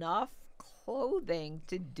enough clothing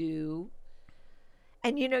to do.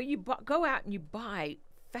 And, you know, you go out and you buy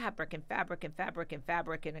fabric and fabric and fabric and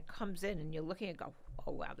fabric, and it comes in and you're looking and go,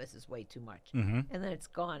 oh, wow, this is way too much. And then it's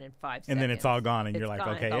gone in 5 seconds. And then it's all gone, and you're like,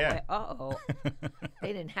 okay, yeah. Uh-oh.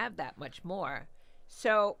 They didn't have that much more.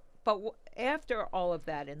 So but after all of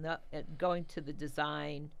that, in going to the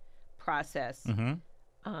design process,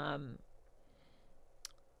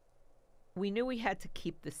 we knew we had to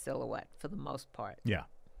keep the silhouette for the most part. Yeah.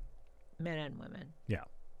 Men and women. Yeah.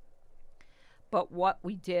 But what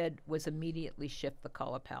we did was immediately shift the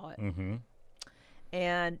color palette.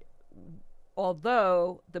 And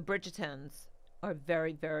although the Bridgertons are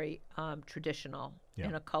very, very traditional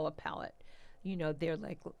in a color palette, you know, they're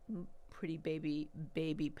like pretty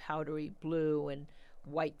baby powdery blue and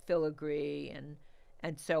white filigree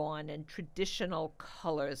and so on, and traditional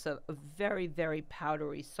colors, a very, very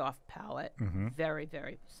powdery, soft palette, very,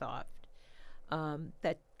 very soft.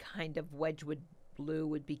 That kind of Wedgwood blue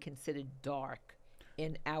would be considered dark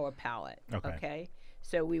in our palette. Okay?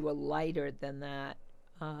 So we were lighter than that.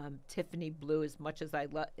 Tiffany blue, as much as I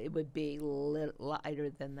love, it would be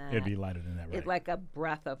lighter than that. It'd be lighter than that, right? It's like a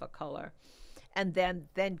breath of a color. And then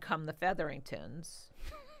come the Featheringtons.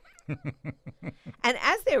 And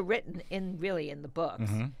as they're written in the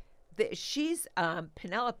books, she's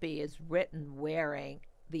Penelope is written wearing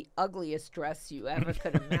the ugliest dress you ever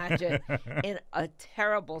could imagine in a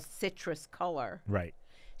terrible citrus color. Right.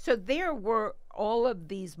 So there were all of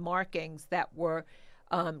these markings that were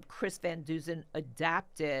Chris Van Dusen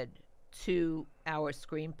adapted to our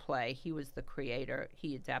screenplay. He was the creator.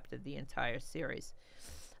 He adapted the entire series.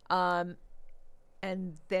 And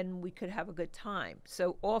then we could have a good time.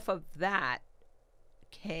 So off of that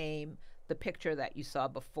came the picture that you saw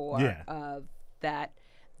before of that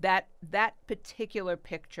particular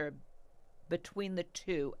picture between the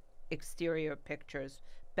two exterior pictures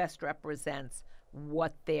best represents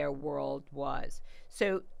what their world was.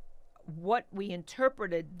 So what we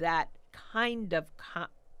interpreted that kind of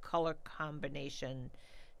color combination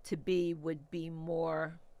to be would be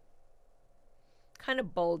more kind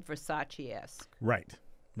of bold Versace-esque. Right.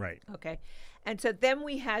 Okay. And so then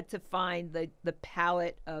we had to find the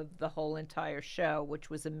palette of the whole entire show, which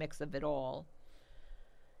was a mix of it all,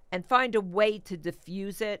 and find a way to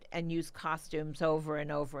diffuse it and use costumes over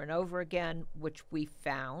and over and over again, which we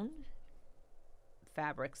found.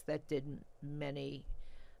 Fabrics that did many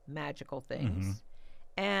magical things.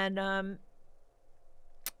 And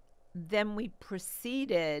then we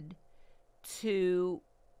proceeded to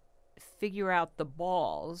figure out the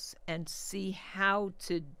balls and see how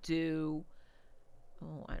to do,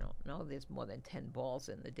 I don't know, there's more than 10 balls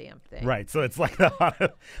in the damn thing. Right. So it's like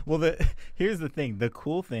here's the thing. The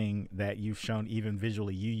cool thing that you've shown even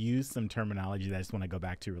visually, you use some terminology that I just want to go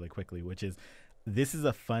back to really quickly, which is this is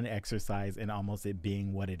a fun exercise in almost it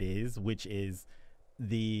being what it is, which is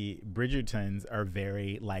the Bridgertons are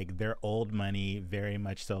very like they're old money, very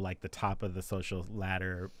much so like the top of the social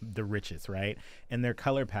ladder, the richest, right? And their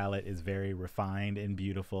color palette is very refined and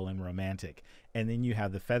beautiful and romantic. And then you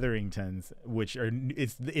have the Featheringtons, which are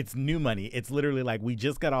it's new money. It's literally like we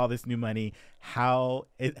just got all this new money. I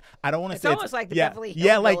don't want to say it's almost like the Beverly Hills.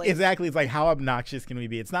 Yeah, like exactly. It's like how obnoxious can we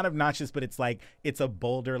be? It's not obnoxious, but it's like it's a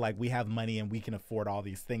bolder like we have money and we can afford all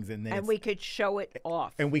these things, and then we could show it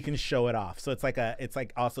off. And we can show it off. So it's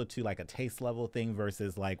like also to like a taste level thing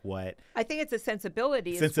versus like what I think it's a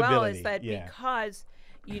sensibility as well. Is that because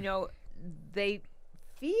they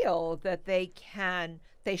feel that they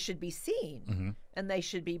should be seen and they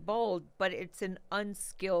should be bold, but it's an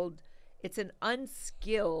unskilled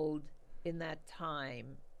in that time,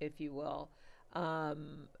 if you will,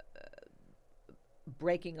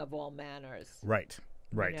 breaking of all manners. Right.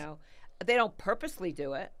 They don't purposely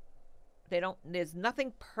do it. There's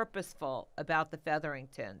nothing purposeful about the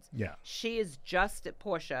Featheringtons. Yeah. She is just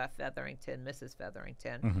Portia Featherington, Mrs.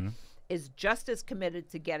 Featherington, is just as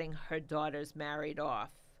committed to getting her daughters married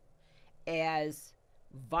off as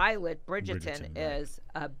Violet Bridgerton is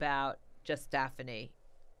about just Daphne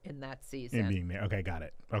in that season. And being there. Okay, got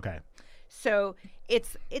it. Okay. So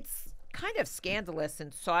it's kind of scandalous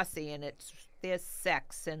and saucy, and there's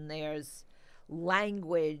sex and there's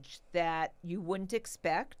language that you wouldn't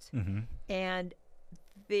expect, and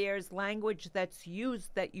there's language that's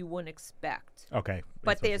used that you wouldn't expect. Okay.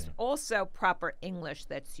 But there's also proper English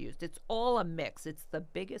that's used. It's all a mix. It's the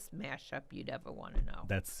biggest mashup you'd ever want to know.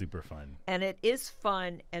 That's super fun. And it is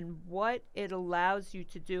fun, and what it allows you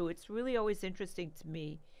to do, it's really always interesting to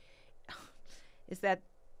me, is that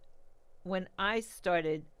when I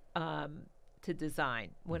started to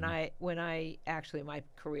design, when I actually my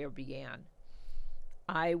career began,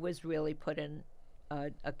 I was really put in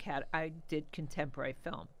I did contemporary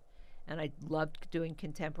film, and I loved doing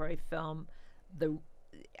contemporary film.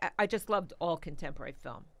 I just loved all contemporary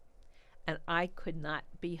film, and I could not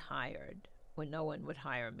be hired when no one would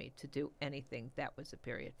hire me to do anything that was a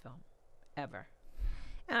period film, ever.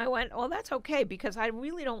 And I went, well, that's okay, because I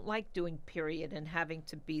really don't like doing period and having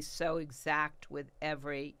to be so exact with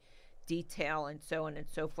every detail and so on and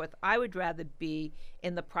so forth. I would rather be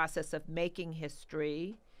in the process of making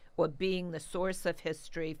history or being the source of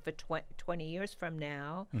history for 20 years from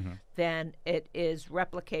now than it is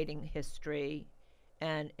replicating history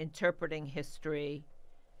and interpreting history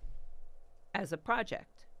as a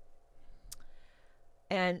project.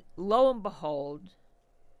 And lo and behold,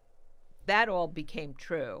 that all became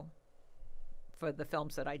true for the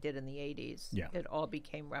films that I did in the 80s. Yeah. It all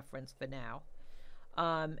became reference for now.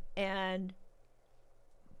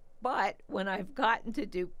 But when I've gotten to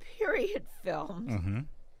do period films,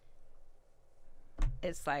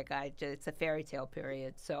 it's like it's a fairy tale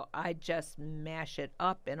period. So I just mash it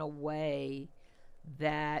up in a way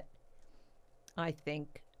that I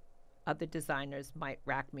think other designers might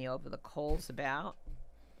rack me over the coals about.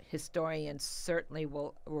 Historians certainly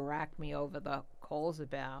will rack me over the coals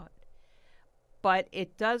about. But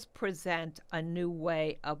it does present a new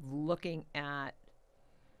way of looking at,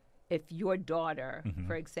 if your daughter,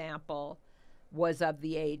 for example, was of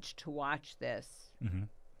the age to watch this,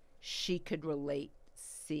 she could relate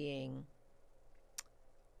seeing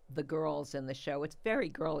the girls in the show. It's a very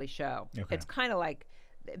girly show. Okay. It's kind of like,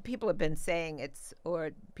 people have been saying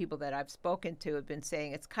or people that I've spoken to have been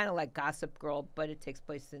saying it's kind of like Gossip Girl, but it takes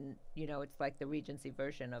place in, it's like the Regency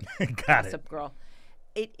version of Gossip Girl.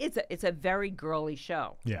 It's a very girly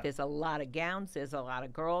show. Yeah. There's a lot of gowns, there's a lot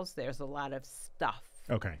of girls, there's a lot of stuff.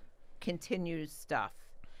 Okay. Continued stuff.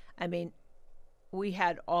 I mean, we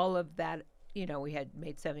had all of that, we had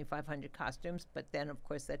made 7,500 costumes, but then of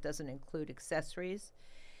course that doesn't include accessories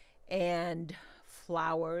and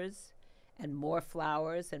flowers and more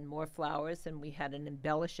flowers and more flowers. And we had an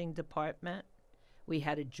embellishing department. We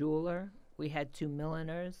had a jeweler. We had 2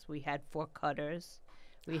 milliners. We had 4 cutters.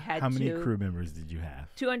 We had How many crew members did you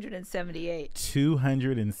have? 278.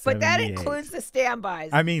 278. But that includes the standbys.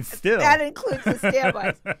 I mean, still. That includes the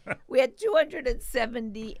standbys. We had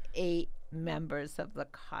 278 members of the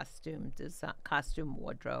costume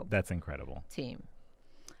wardrobe. That's incredible. Team.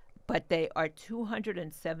 But they are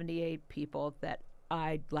 278 people that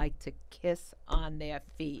I'd like to kiss on their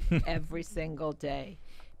feet every single day,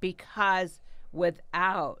 because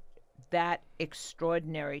without that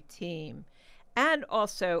extraordinary team, and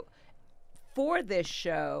also for this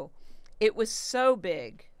show, it was so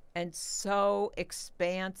big and so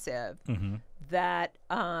expansive that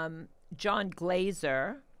John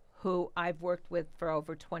Glazer, who I've worked with for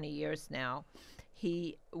over 20 years now,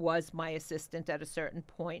 he was my assistant at a certain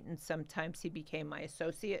point, and sometimes he became my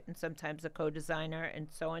associate and sometimes a co-designer and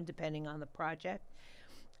so on, depending on the project.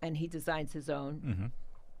 And he designs his own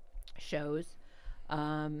shows.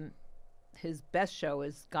 His best show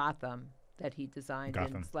is Gotham that he designed.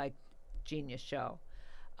 And it's like genius show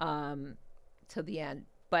to the end.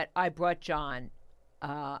 But I brought John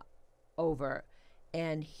over,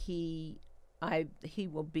 and he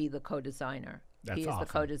will be the co-designer. That's he is awesome. the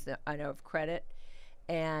co-designer of credit.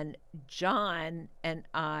 And John and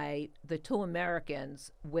I, the 2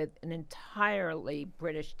 Americans with an entirely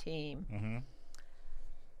British team.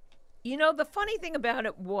 The funny thing about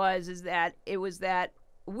it was that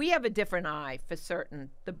we have a different eye for certain.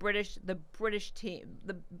 The British team,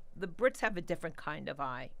 the Brits have a different kind of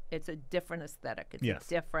eye. It's a different aesthetic. It's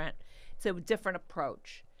a different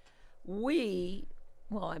approach.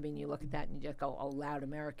 Well, I mean, you look at that and you just go, oh, loud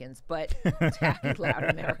Americans, but loud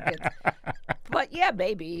Americans. But yeah,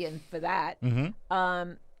 maybe, and for that.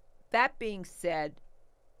 That being said,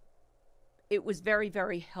 it was very,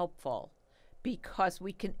 very helpful because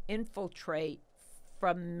we can infiltrate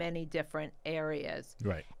from many different areas.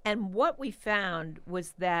 Right. And what we found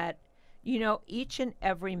was that, each and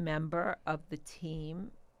every member of the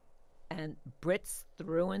team, and Brits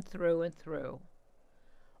through and through and through,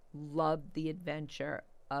 loved the adventure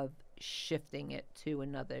of shifting it to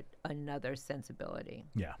another sensibility.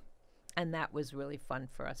 Yeah. And that was really fun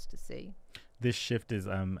for us to see. This shift is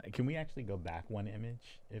can we actually go back one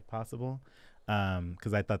image if possible?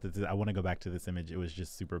 Because I thought I want to go back to this image. It was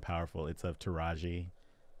just super powerful. It's of Taraji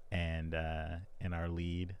and our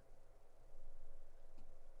lead.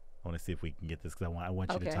 I want to see if we can get this, because I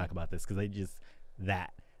want you to talk about this, because I just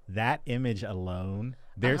that image alone,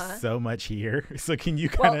 there's so much here. So can you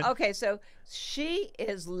kind of... Well, okay, so she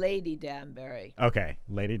is Lady Danbury. Okay,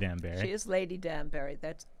 Lady Danbury. She is Lady Danbury.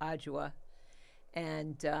 That's Adjoa.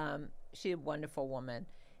 And she's a wonderful woman.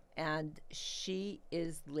 And she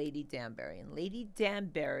is Lady Danbury. And Lady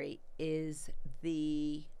Danbury is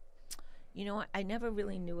the... I never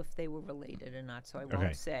really knew if they were related or not, so I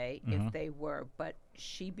won't say if they were. But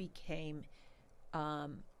she became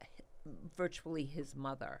virtually his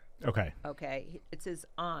mother. Okay. Okay, it's his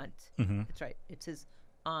aunt. Mm-hmm. That's right. It's his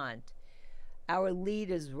aunt. Our lead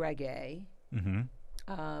is reggae.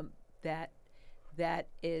 Mm-hmm. That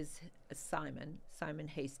is Simon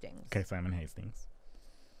Hastings. Okay, Simon Hastings.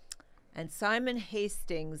 And Simon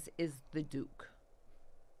Hastings is the Duke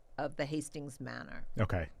of the Hastings Manor.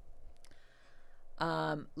 Okay.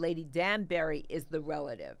 Lady Danbury is the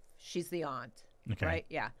relative. She's the aunt. Okay. Right?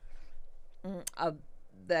 Yeah. Of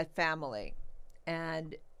that family.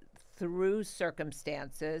 And through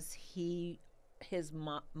circumstances, his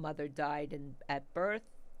mother died at birth.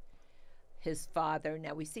 His father,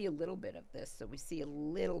 now we see a little bit of this, so we see a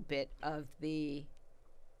little bit of the,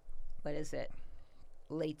 what is it,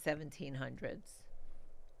 late 1700s.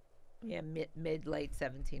 Yeah, mid-late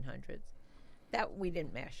 1700s. That we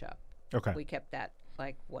didn't mash up. Okay. We kept that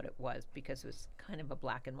like what it was because it was kind of a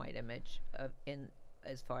black and white image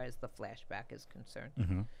as far as the flashback is concerned.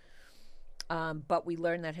 Mm-hmm. But we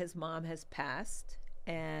learned that his mom has passed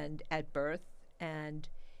and at birth, and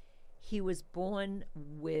he was born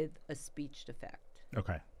with a speech defect.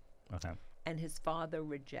 Okay. Okay. And his father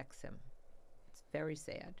rejects him. It's very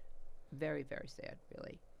sad. Very, very sad,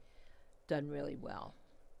 really. Done really well.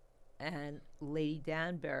 And Lady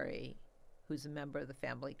Danbury, who's a member of the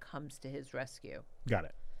family, comes to his rescue. Got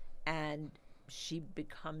it. And she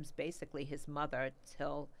becomes basically his mother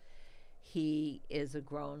till he is a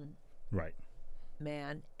grown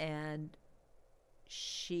man. And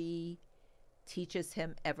she teaches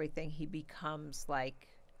him everything. He becomes like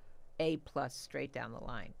A+ straight down the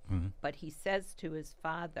line. Mm-hmm. But he says to his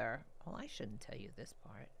father, oh, I shouldn't tell you this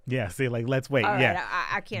part. Yeah, see, like, let's wait. All yeah. right,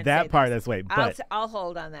 I can't that say part, this. let's wait. But I'll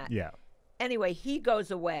hold on that. yeah. Anyway, he goes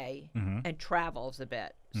away Mm-hmm. and travels a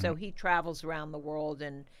bit. Mm-hmm. So he travels around the world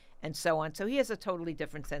and so on. So he has a totally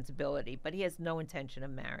different sensibility, but he has no intention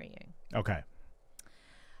of marrying. Okay.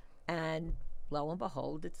 And lo and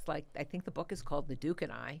behold, it's like, I think the book is called The Duke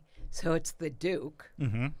and I. So it's the Duke,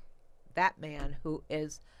 Mm-hmm. that man who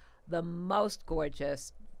is the most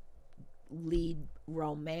gorgeous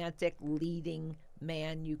romantic leading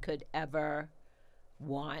man you could ever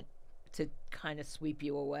want to kind of sweep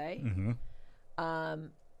you away. Mm-hmm.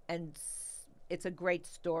 And it's a great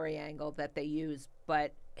story angle that they use,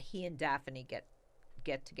 but he and Daphne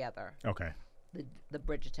get together. Okay. The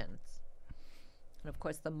Bridgertons. And of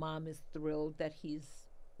course the mom is thrilled that he's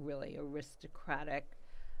really aristocratic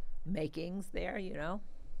makings there, you know.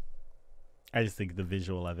 I just think the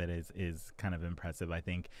visual of it is kind of impressive. I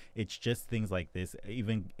think it's just things like this,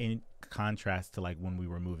 even in contrast to like when we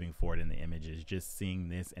were moving forward in the images, just seeing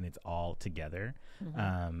this and it's all together.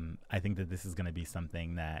 Mm-hmm. I think that this is going to be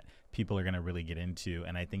something that people are going to really get into.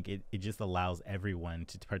 And I think it just allows everyone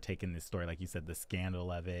to partake in this story. Like you said, the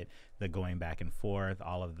scandal of it, the going back and forth,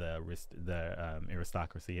 all of the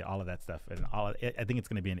aristocracy, all of that stuff. And I think it's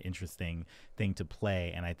going to be an interesting thing to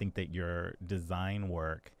play. And I think that your design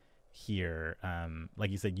work here,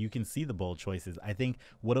 like you said, you can see the bold choices. I think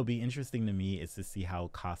what'll be interesting to me is to see how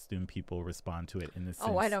costume people respond to it in this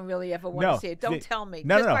sense. I don't really ever want to see it. Don't tell me.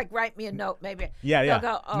 No, Just no. like write me a note, maybe. Yeah. They'll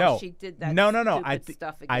go, oh, no. she did that. No. Stupid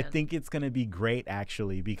stuff again. I think it's gonna be great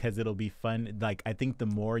actually, because it'll be fun. Like I think the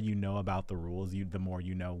more you know about the rules, the more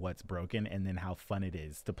you know what's broken, and then how fun it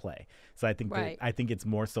is to play. So I think I think it's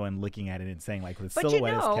more so in looking at it and saying like the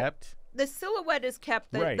silhouette is kept. The silhouette is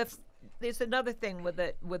kept. Right. There's another thing with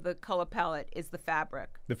the color palette is the fabric.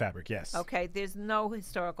 The fabric, yes. Okay, there's no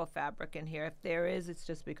historical fabric in here. If there is, it's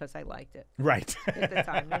just because I liked it. Right. At the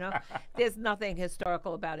time, you know, there's nothing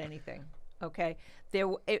historical about anything. Okay,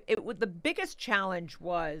 the biggest challenge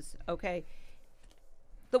was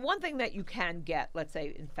the one thing that you can get, let's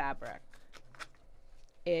say in fabric,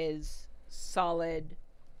 is solid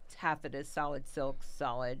taffeta, solid silk,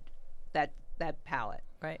 solid that palette,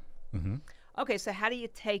 right? Mm-hmm. Okay, so how do you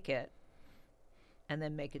take it and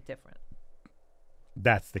then make it different?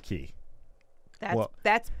 That's the key.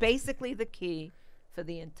 That's basically the key for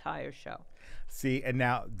the entire show. See, and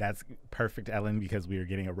now that's perfect, Ellen, because we are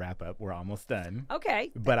getting a wrap up. We're almost done.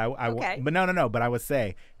 Okay. But but no. But I would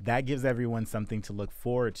say that gives everyone something to look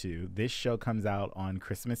forward to. This show comes out on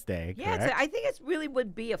Christmas Day. Yeah, I think it really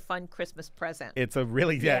would be a fun Christmas present. It's a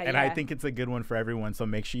really I think it's a good one for everyone. So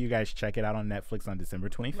make sure you guys check it out on Netflix on December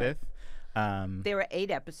 25th. Right. There are 8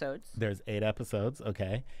 episodes. There's 8 episodes.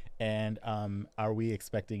 Okay. And are we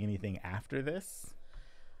expecting anything after this?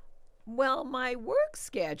 Well, my work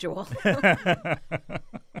schedule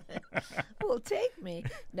will take me.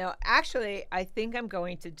 No, actually, I think I'm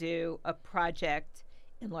going to do a project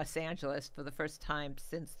in Los Angeles for the first time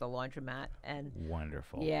since the laundromat. And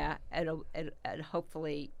wonderful. Yeah, and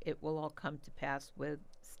hopefully it will all come to pass with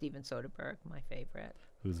Steven Soderbergh, my favorite.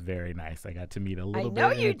 who's very nice. I got to meet a little bit. I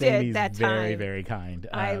know you did He's that very, time. very kind.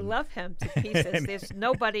 I love him to pieces. There's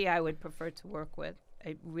nobody I would prefer to work with.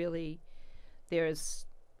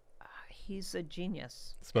 He's a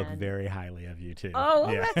genius. Spoke very highly of you, too. Oh,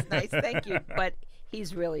 well, that's nice. Thank you. But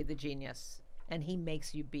he's really the genius, and he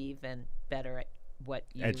makes you be even better at what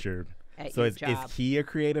you at your job. Is he a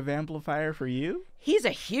creative amplifier for you? He's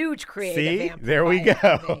a huge creative amplifier. There we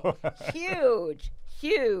go.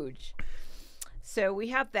 Huge. So we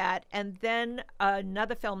have that, and then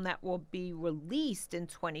another film that will be released in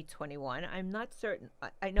 2021. I'm not certain.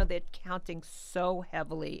 I know they're counting so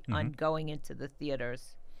heavily on going into the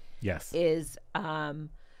theaters. Yes. Is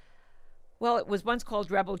well, it was once called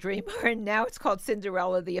Rebel Dreamer, and now it's called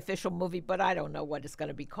Cinderella, the official movie, but I don't know what it's going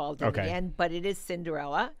to be called in the end, but it is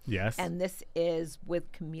Cinderella. Yes. And this is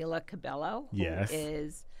with Camila Cabello, who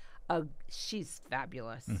is she's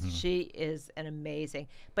fabulous. She is an amazing,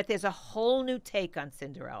 but there's a whole new take on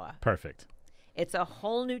Cinderella. Perfect. It's a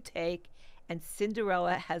whole new take, and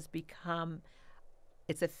Cinderella has become,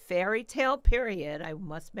 it's a fairy tale period. I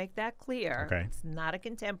must make that clear. Okay. It's not a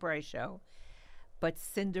contemporary show, but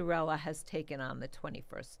Cinderella has taken on the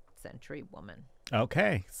 21st century woman.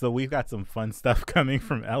 Okay, so we've got some fun stuff coming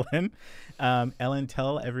from Ellen. Ellen,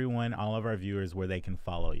 tell everyone, all of our viewers, where they can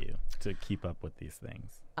follow you to keep up with these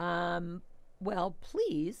things. Well,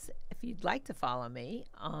 please, if you'd like to follow me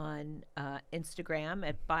on Instagram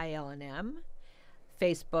at ByEllenM.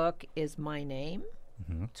 Facebook is my name.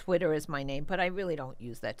 Twitter is my name, but I really don't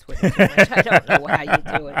use that Twitter too much. I don't know how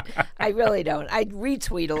you do it. I really don't. I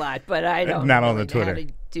retweet a lot, but I don't Not really on the Twitter. know how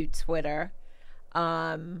to do Twitter.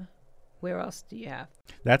 Where else do you have?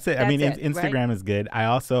 That's it. I mean, it, Instagram right? is good.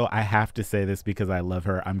 I have to say this because I love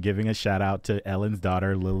her. I'm giving a shout out to Ellen's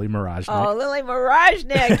daughter, Lily Mirojnick. Oh, Lily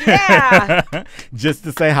Mirojnick, yeah. Just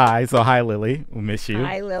to say hi. So hi, Lily. We miss you.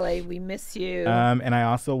 Hi, Lily. We miss you. And I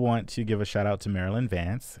also want to give a shout out to Marilyn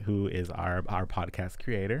Vance, who is our podcast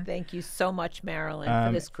creator. Thank you so much, Marilyn,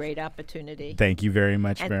 for this great opportunity. Thank you very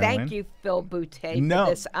much, and Marilyn. Thank you, Phillip Boutte, for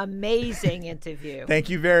this amazing interview. Thank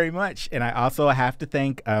you very much. And I also have to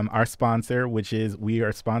thank our sponsor, which is we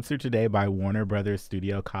are sponsored today by Warner Brothers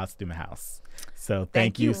Studio Costume House. So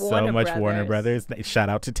thank you so much, Warner Brothers. Shout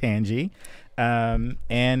out to Tangi.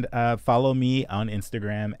 And follow me on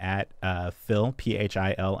Instagram at Phil,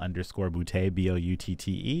 PHIL_Boutte,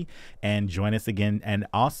 BOUTTE. And join us again. And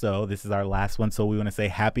also, this is our last one, so we want to say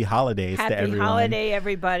happy holidays to everyone. Happy holiday,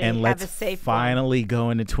 everybody. And have let's a safe finally go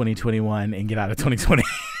into 2021 and get out of 2020.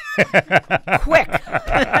 Quick.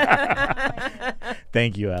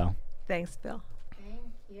 Thank you, Elle. Thanks, Bill.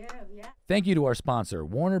 Thank you to our sponsor,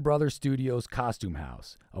 Warner Brothers Studios Costume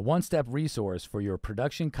House, a one-step resource for your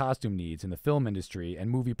production costume needs in the film industry and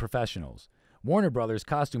movie professionals. Warner Brothers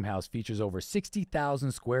Costume House features over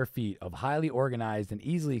 60,000 square feet of highly organized and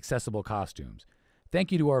easily accessible costumes.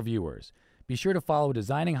 Thank you to our viewers. Be sure to follow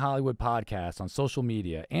Designing Hollywood Podcast on social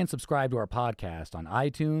media and subscribe to our podcast on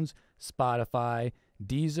iTunes, Spotify,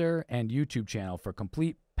 Deezer, and YouTube channel for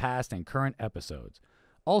complete past and current episodes.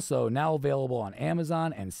 Also, now available on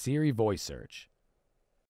Amazon and Siri Voice Search.